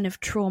kind of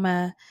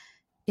trauma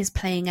is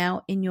playing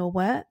out in your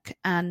work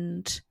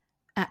and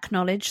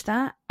acknowledge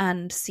that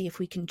and see if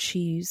we can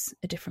choose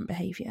a different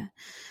behavior.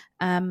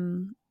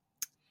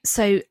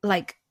 So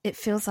it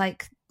feels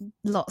like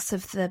lots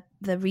of the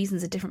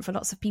reasons are different for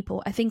lots of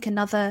people. I think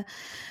another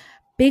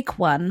big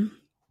one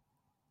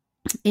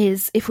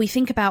is if we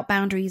think about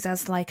boundaries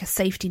as like a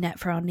safety net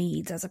for our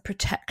needs, as a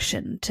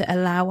protection to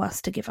allow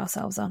us to give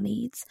ourselves our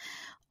needs,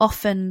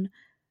 often,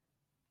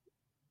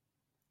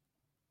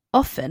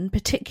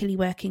 particularly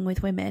working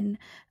with women,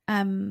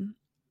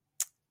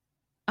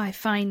 I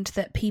find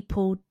that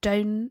people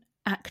don't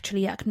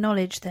actually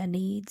acknowledge their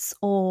needs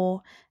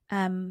or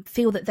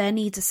feel that their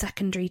needs are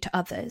secondary to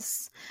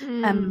others,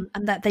 and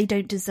that they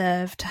don't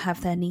deserve to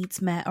have their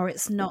needs met, or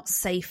it's not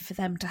safe for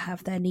them to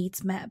have their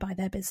needs met by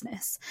their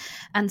business.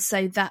 And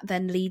so that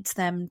then leads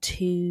them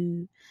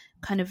to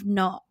kind of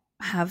not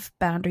have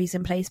boundaries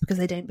in place because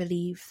they don't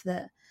believe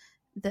that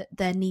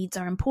their needs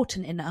are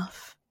important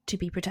enough to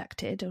be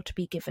protected or to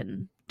be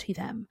given to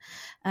them.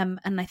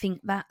 And I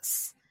think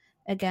that's,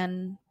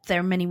 again, there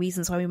are many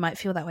reasons why we might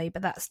feel that way,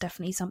 but that's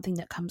definitely something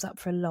that comes up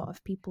for a lot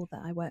of people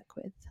that I work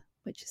with,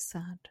 which is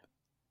sad.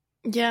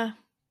 Yeah.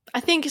 I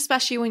think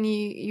especially when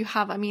you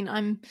have, I mean,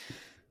 I'm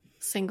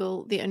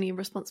single, the only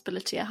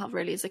responsibility I have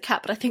really is a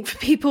cat, but I think for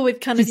people with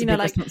kind of, She's a big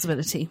like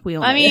responsibility, we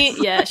all know. I mean,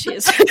 yeah, she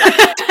is.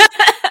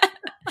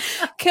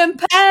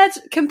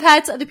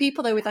 compared to other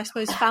people though, with I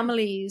suppose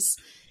families,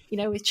 you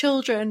know, with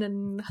children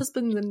and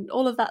husbands and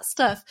all of that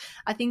stuff,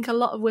 I think a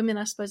lot of women,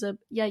 I suppose, are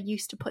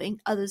used to putting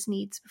others'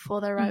 needs before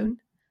their own.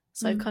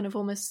 So kind of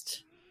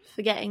almost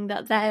forgetting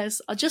that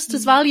theirs are just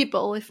as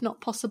valuable, if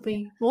not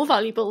possibly more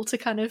valuable, to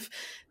kind of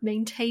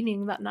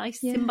maintaining that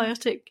nice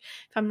symbiotic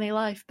family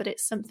life. But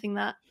it's something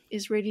that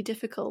is really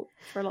difficult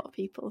for a lot of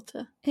people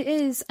to. It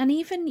is. And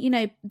even, you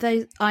know,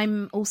 though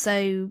I'm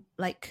also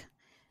like,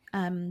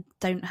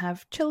 don't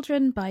have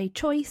children by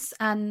choice,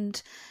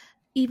 and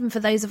even for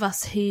those of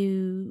us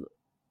who,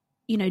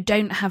 you know,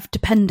 don't have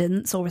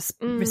dependents or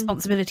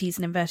responsibilities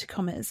in inverted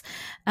commas,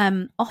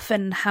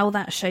 often how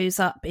that shows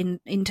up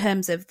in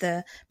terms of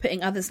the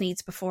putting others'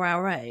 needs before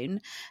our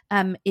own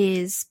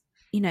is,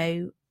 you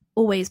know,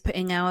 always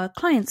putting our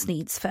clients'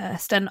 needs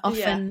first. And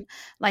often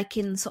like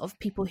in sort of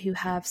people who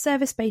have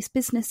service-based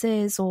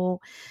businesses or,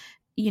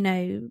 you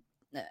know,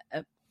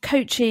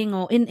 coaching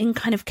or in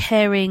kind of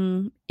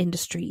caring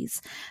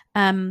industries,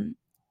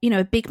 you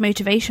know, a big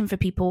motivation for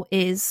people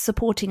is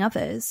supporting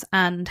others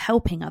and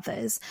helping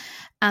others.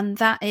 And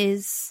that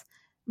is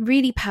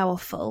really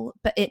powerful,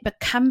 but it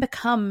can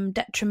become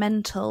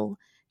detrimental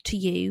to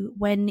you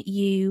when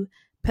you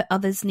put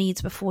others'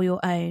 needs before your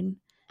own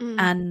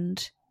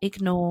and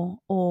ignore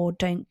or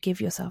don't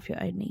give yourself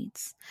your own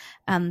needs.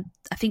 And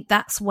I think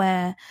that's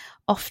where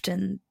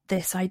often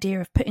this idea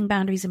of putting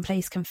boundaries in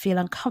place can feel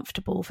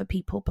uncomfortable for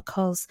people,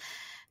 because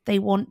they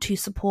want to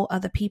support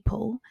other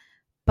people,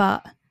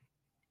 but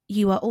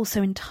you are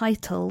also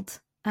entitled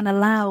and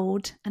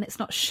allowed, and it's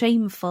not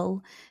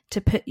shameful, to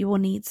put your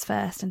needs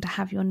first and to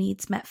have your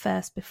needs met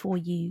first before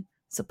you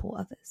support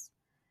others.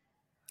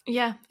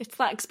 Yeah, it's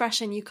that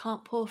expression, you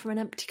can't pour from an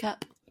empty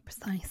cup.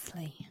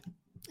 Precisely.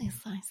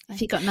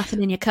 If you've got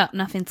nothing in your cup,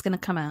 nothing's going to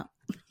come out.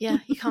 Yeah,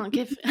 you can't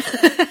give.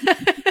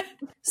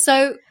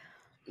 So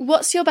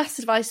what's your best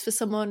advice for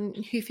someone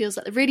who feels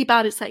like they're really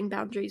bad at setting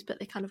boundaries, but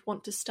they kind of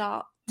want to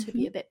start to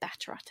be a bit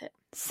better at it?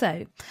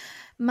 So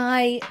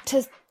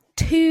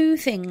two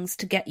things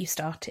to get you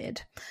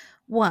started.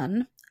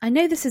 One, I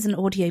know this is an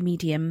audio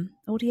medium.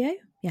 Audio?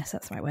 Yes,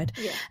 that's the right word.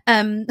 Yeah.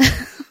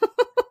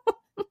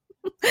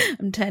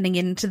 I'm turning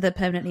into the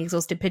permanently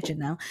exhausted pigeon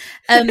now.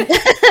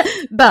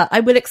 But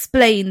I will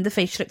explain the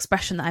facial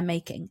expression that I'm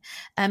making.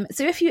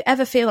 So if you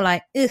ever feel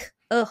like,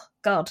 oh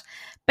God,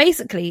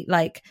 basically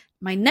like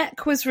my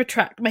neck was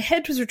my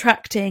head was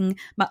retracting,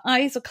 my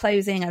eyes were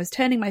closing, I was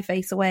turning my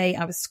face away,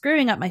 I was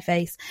screwing up my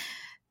face.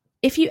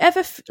 If you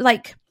ever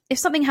if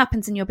something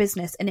happens in your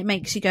business and it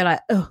makes you go like,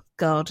 oh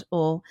God,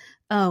 or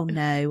oh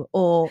no,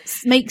 or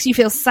makes you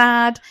feel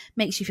sad,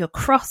 makes you feel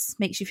cross,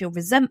 makes you feel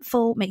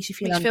resentful, makes you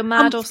feel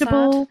mad or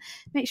sad,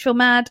 makes you feel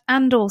mad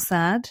and or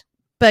sad,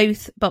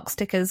 both box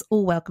tickers,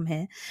 all welcome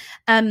here.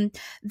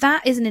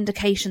 That is an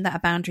indication that a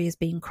boundary is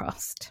being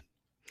crossed.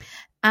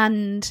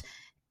 And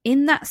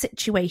in that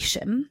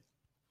situation,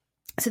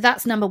 so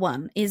that's number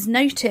one, is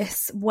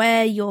notice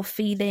where you're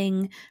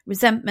feeling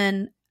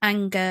resentment,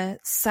 anger,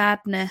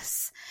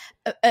 sadness,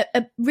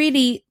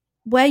 really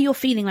where you're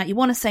feeling like you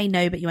want to say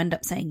no, but you end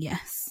up saying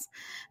yes.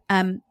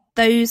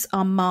 Those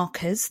are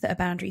markers that a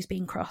boundary is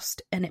being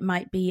crossed. And it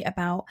might be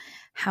about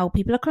how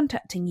people are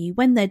contacting you,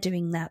 when they're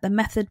doing that, the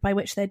method by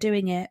which they're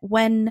doing it,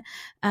 when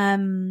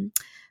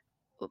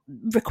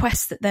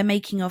requests that they're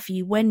making of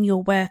you, when you're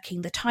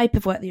working, the type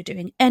of work that you're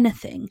doing,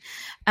 anything.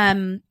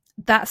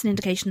 That's an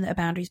indication that a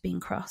boundary is being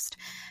crossed.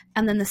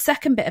 And then the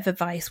second bit of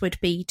advice would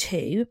be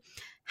to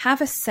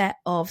have a set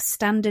of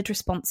standard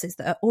responses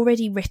that are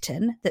already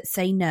written that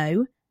say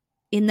no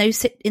in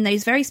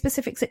those very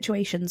specific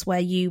situations where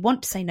you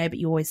want to say no, but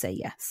you always say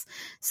yes.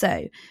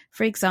 So,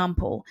 for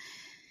example,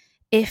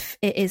 if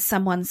it is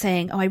someone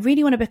saying, oh, I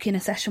really want to book in a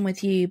session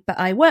with you, but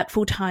I work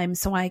full time,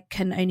 so I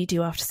can only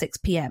do after 6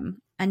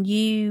 p.m. And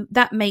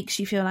that makes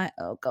you feel like,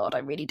 oh God, I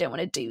really don't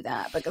want to do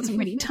that because I'm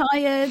really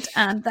tired.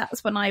 And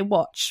that's when I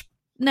watch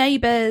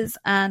neighbours,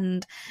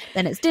 and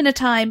then it's dinner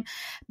time.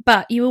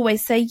 But you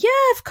always say,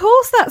 yeah, of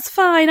course, that's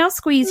fine. I'll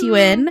squeeze you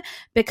in,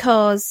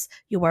 because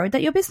you're worried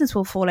that your business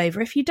will fall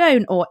over if you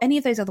don't, or any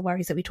of those other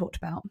worries that we talked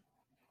about.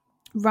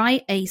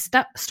 Write a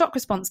stock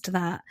response to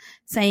that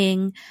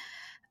saying,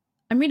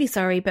 I'm really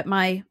sorry, but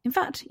in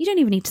fact, you don't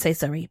even need to say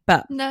sorry,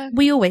 but no,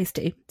 we always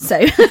do.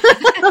 So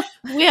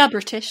we are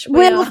British.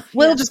 We'll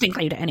just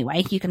include it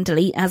anyway. You can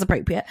delete as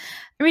appropriate.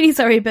 I'm really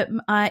sorry, but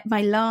my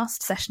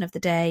last session of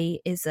the day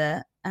is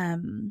at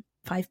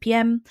 5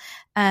 p.m.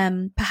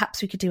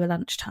 Perhaps we could do a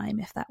lunchtime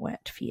if that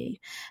worked for you.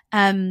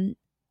 And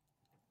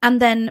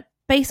then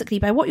basically,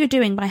 by what you're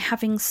doing by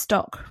having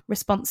stock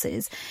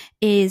responses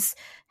is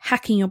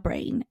hacking your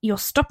brain. You're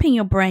stopping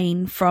your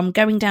brain from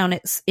going down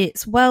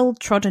its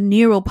well-trodden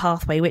neural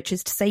pathway, which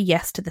is to say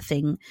yes to the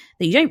thing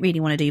that you don't really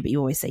want to do, but you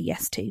always say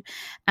yes to.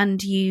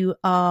 And you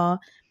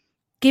are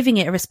giving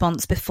it a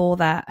response before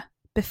that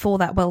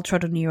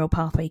well-trodden neural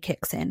pathway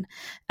kicks in.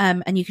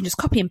 And you can just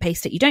copy and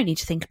paste it. You don't need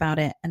to think about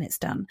it, and it's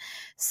done.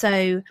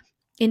 So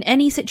in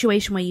any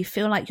situation where you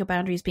feel like your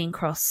boundary is being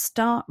crossed,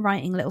 start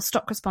writing little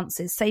stock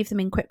responses, save them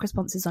in quick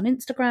responses on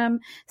Instagram,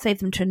 save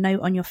them to a note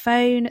on your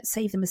phone,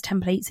 save them as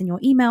templates in your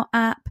email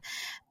app.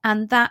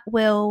 And that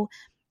will,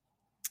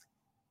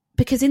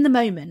 because in the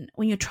moment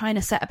when you're trying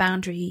to set a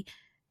boundary,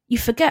 you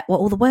forget what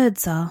all the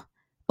words are,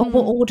 or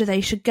what order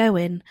they should go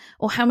in,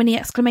 or how many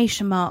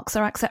exclamation marks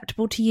are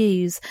acceptable to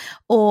use,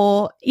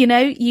 or,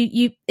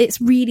 you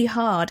it's really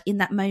hard in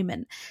that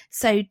moment.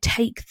 So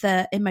take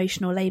the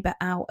emotional labour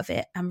out of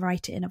it and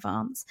write it in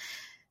advance.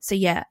 So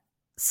yeah,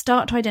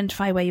 start to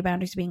identify where your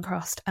boundaries are being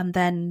crossed, and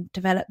then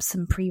develop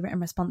some pre-written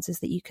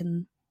responses that you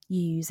can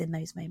use in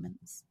those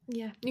moments.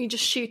 Yeah, you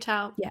just shoot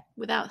out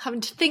without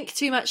having to think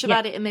too much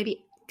about it, and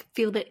maybe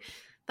feel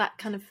that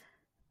kind of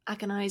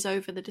agonize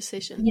over the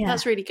decision.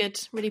 That's really good,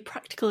 really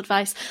practical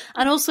advice.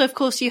 And also, of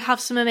course, you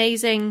have some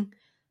amazing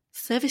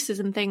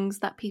services and things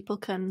that people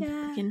can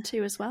look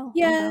into as well.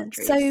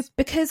 So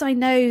because I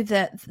know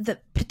that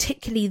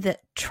particularly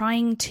that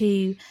trying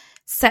to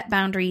set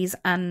boundaries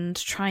and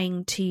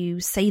trying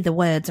to say the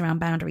words around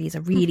boundaries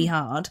are really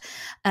hard,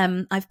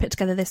 I've put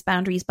together this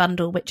boundaries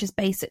bundle, which is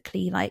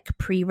basically like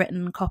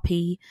pre-written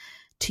copy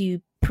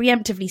to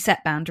preemptively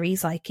set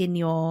boundaries, like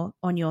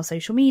on your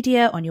social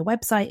media, on your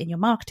website, in your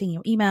marketing,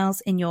 your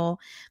emails, in your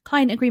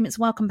client agreements,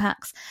 welcome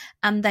packs,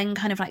 and then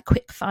kind of like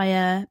quick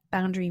fire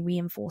boundary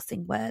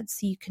reinforcing words.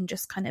 So you can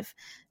just kind of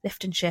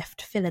lift and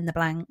shift, fill in the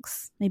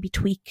blanks, maybe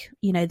tweak,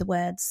 the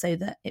words so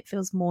that it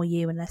feels more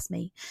you and less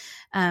me.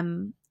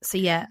 So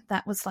yeah,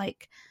 that was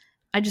like,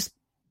 I just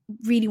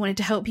really wanted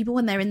to help people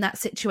when they're in that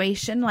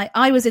situation. Like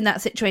I was in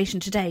that situation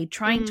today,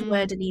 trying to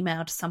word an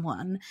email to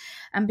someone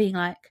and being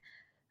like,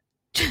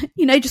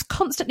 just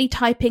constantly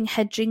typing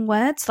hedging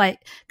words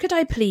like, could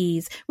I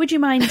please, would you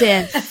mind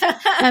if,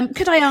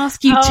 could I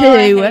ask you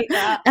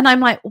to, and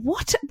I'm like,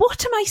 what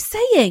am I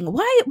saying?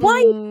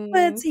 Why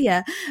words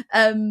here?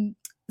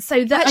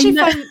 So that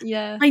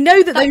I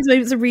know that those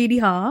moments are really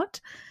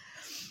hard.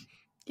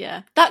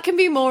 Yeah, that can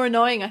be more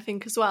annoying, I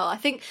think, as well. I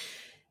think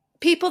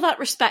people that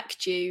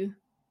respect you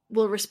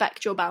will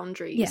respect your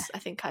boundaries, I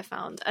think I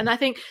found. And I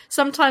think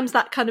sometimes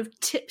that kind of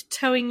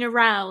tiptoeing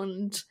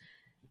around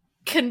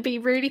can be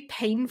really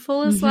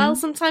painful as well.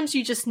 Sometimes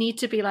you just need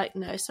to be like,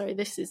 no, sorry,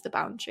 this is the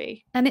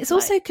boundary. And it's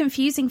also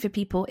confusing for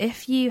people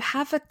if you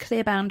have a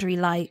clear boundary,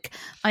 like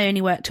I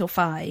only work till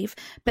 5,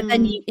 but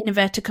then you, in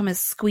inverted commas,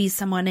 squeeze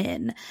someone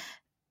in.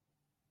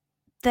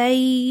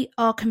 They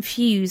are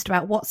confused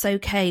about what's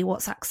okay,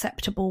 what's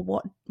acceptable,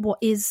 what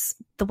is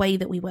the way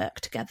that we work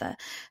together.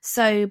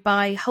 So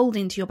by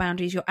holding to your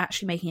boundaries, you're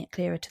actually making it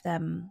clearer to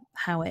them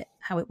how it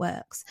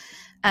works.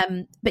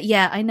 But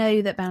yeah, I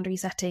know that boundary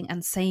setting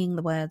and saying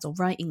the words or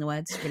writing the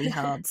words is really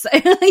hard. So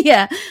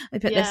yeah, I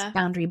put this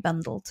boundary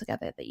bundle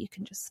together that you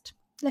can just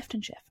lift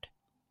and shift.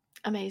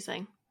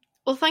 Amazing.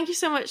 Well, thank you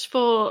so much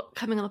for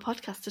coming on the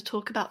podcast to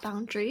talk about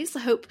boundaries. I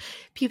hope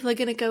people are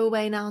going to go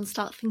away now and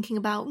start thinking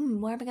about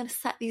where am I going to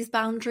set these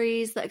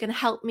boundaries that are going to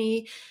help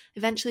me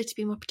eventually to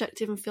be more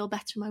productive and feel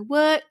better in my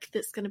work.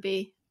 That's going to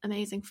be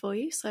amazing for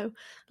you. So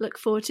look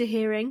forward to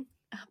hearing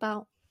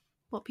about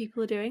what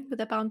people are doing with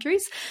their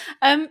boundaries.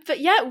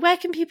 But yeah, where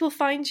can people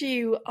find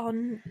you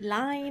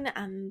online?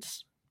 And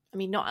I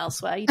mean, not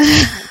elsewhere. You don't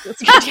have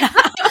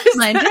to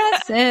my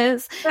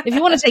addresses. If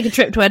you want to take a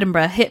trip to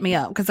Edinburgh, hit me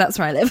up because that's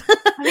where I live.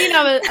 I mean,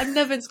 I'm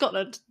never in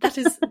Scotland. That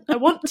is, I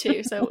want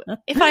to. So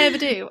if I ever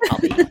do, I'll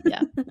be.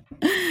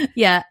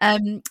 Yeah.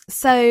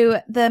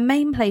 So the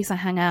main place I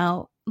hang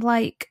out,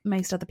 like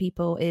most other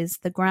people, is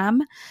the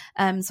gram.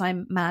 So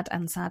I'm Mad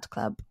and Sad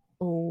Club,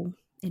 all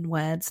in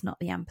words, not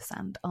the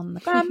ampersand, on the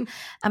gram,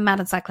 and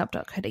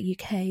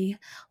madandsadclub.co.uk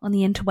on the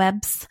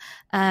interwebs.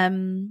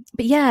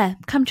 But yeah,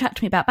 come chat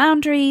to me about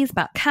boundaries,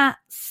 about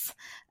cats,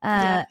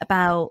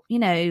 about,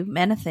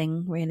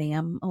 anything really.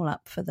 I'm all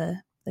up for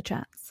the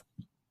chats.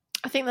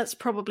 I think that's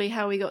probably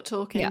how we got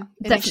talking. Yeah,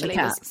 initially. Definitely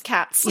cats.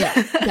 Cats. Yeah,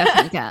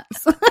 definitely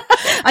cats.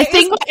 I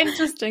think it's quite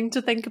interesting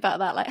to think about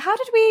that. Like, how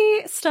did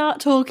we start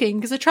talking?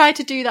 Because I tried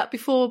to do that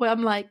before where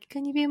I'm like,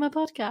 can you be in my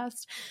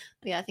podcast?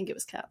 But yeah, I think it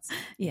was cats.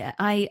 Yeah,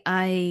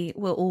 I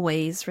will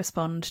always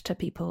respond to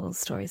people's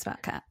stories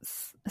about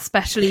cats,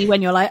 especially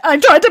when you're like, I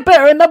tried to put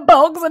her in the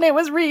box and it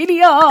was really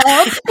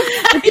hard.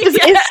 Because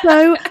it's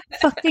so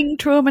fucking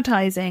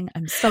traumatizing.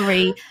 I'm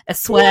sorry, a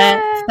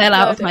swear fell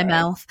out of my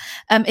mouth.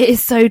 It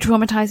is so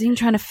traumatizing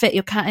trying to fit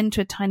your cat into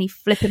a tiny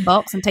flipping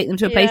box and take them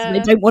to a place where they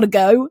don't want to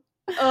go.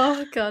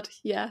 Oh God,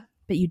 yeah.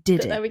 But you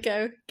did it. There we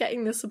go.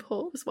 Getting the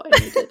support was what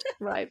I needed.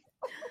 Right.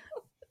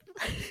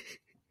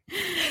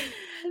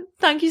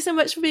 Thank you so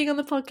much for being on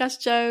the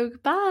podcast, Jo.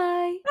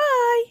 Bye.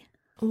 Bye.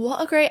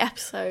 What a great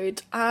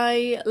episode.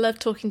 I love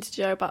talking to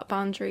Jo about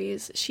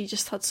boundaries. She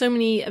just had so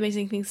many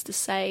amazing things to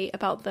say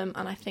about them,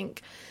 and I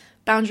think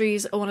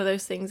boundaries are one of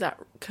those things that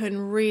can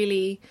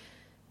really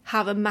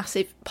have a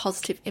massive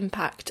positive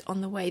impact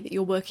on the way that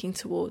you're working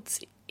towards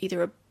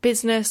either a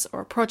business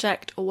or a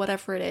project or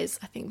whatever it is.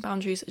 I think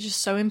boundaries are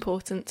just so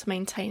important to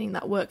maintaining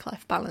that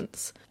work-life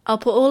balance. I'll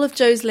put all of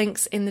Jo's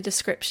links in the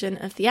description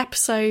of the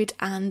episode,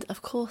 and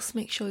of course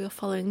make sure you're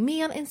following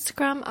me on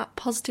Instagram at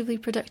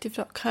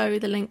positivelyproductive.co.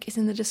 The link is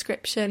in the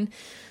description.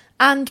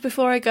 And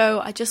before I go,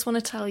 I just want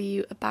to tell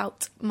you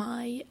about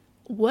my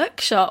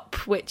workshop,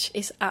 which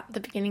is at the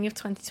beginning of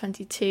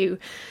 2022.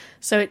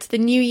 So it's the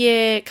New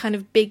Year kind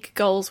of big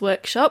goals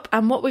workshop,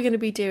 and what we're going to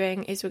be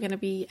doing is we're going to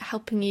be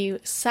helping you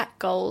set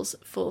goals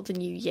for the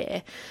new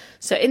year.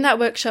 So in that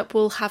workshop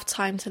we'll have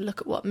time to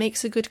look at what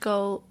makes a good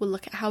goal, we'll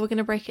look at how we're going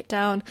to break it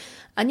down,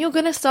 and you're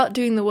going to start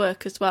doing the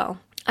work as well.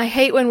 I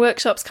hate when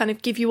workshops kind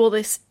of give you all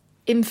this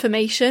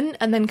information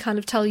and then kind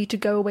of tell you to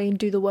go away and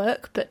do the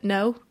work, but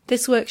no,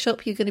 this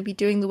workshop you're going to be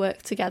doing the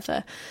work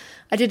together.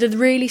 I did a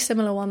really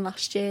similar one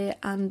last year,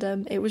 and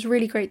it was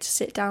really great to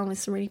sit down with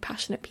some really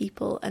passionate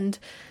people and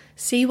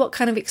see what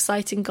kind of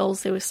exciting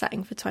goals they were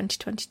setting for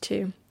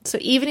 2022. So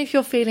even if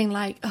you're feeling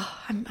like, oh,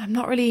 I'm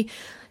not really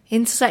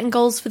into setting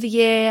goals for the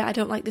year, I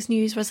don't like this New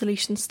Year's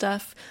resolution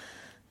stuff,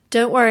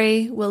 don't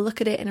worry, we'll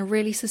look at it in a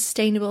really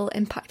sustainable,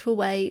 impactful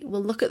way.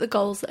 We'll look at the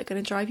goals that are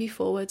going to drive you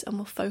forward and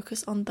we'll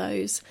focus on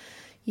those.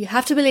 You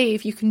have to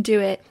believe you can do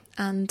it,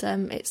 and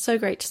it's so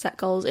great to set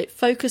goals. It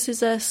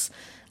focuses us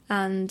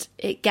and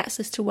it gets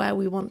us to where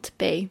we want to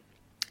be.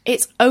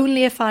 It's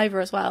only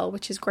 $5 as well,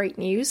 which is great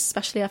news,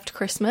 especially after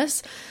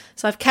Christmas.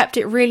 So I've kept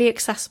it really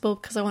accessible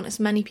because I want as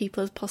many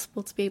people as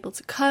possible to be able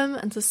to come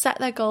and to set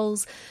their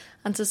goals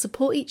and to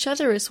support each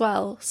other as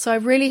well. So I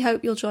really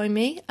hope you'll join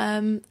me.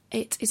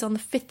 It is on the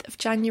 5th of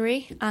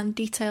January and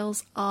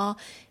details are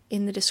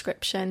in the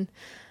description.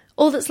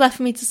 All that's left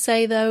for me to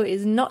say, though,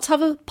 is not to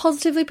have a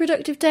positively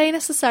productive day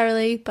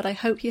necessarily, but I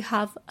hope you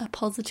have a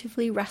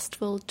positively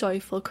restful,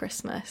 joyful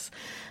Christmas.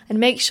 And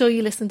make sure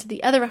you listen to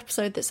the other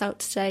episode that's out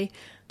today,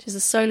 which is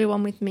a solo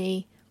one with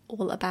me,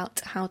 all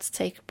about how to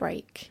take a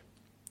break.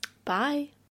 Bye.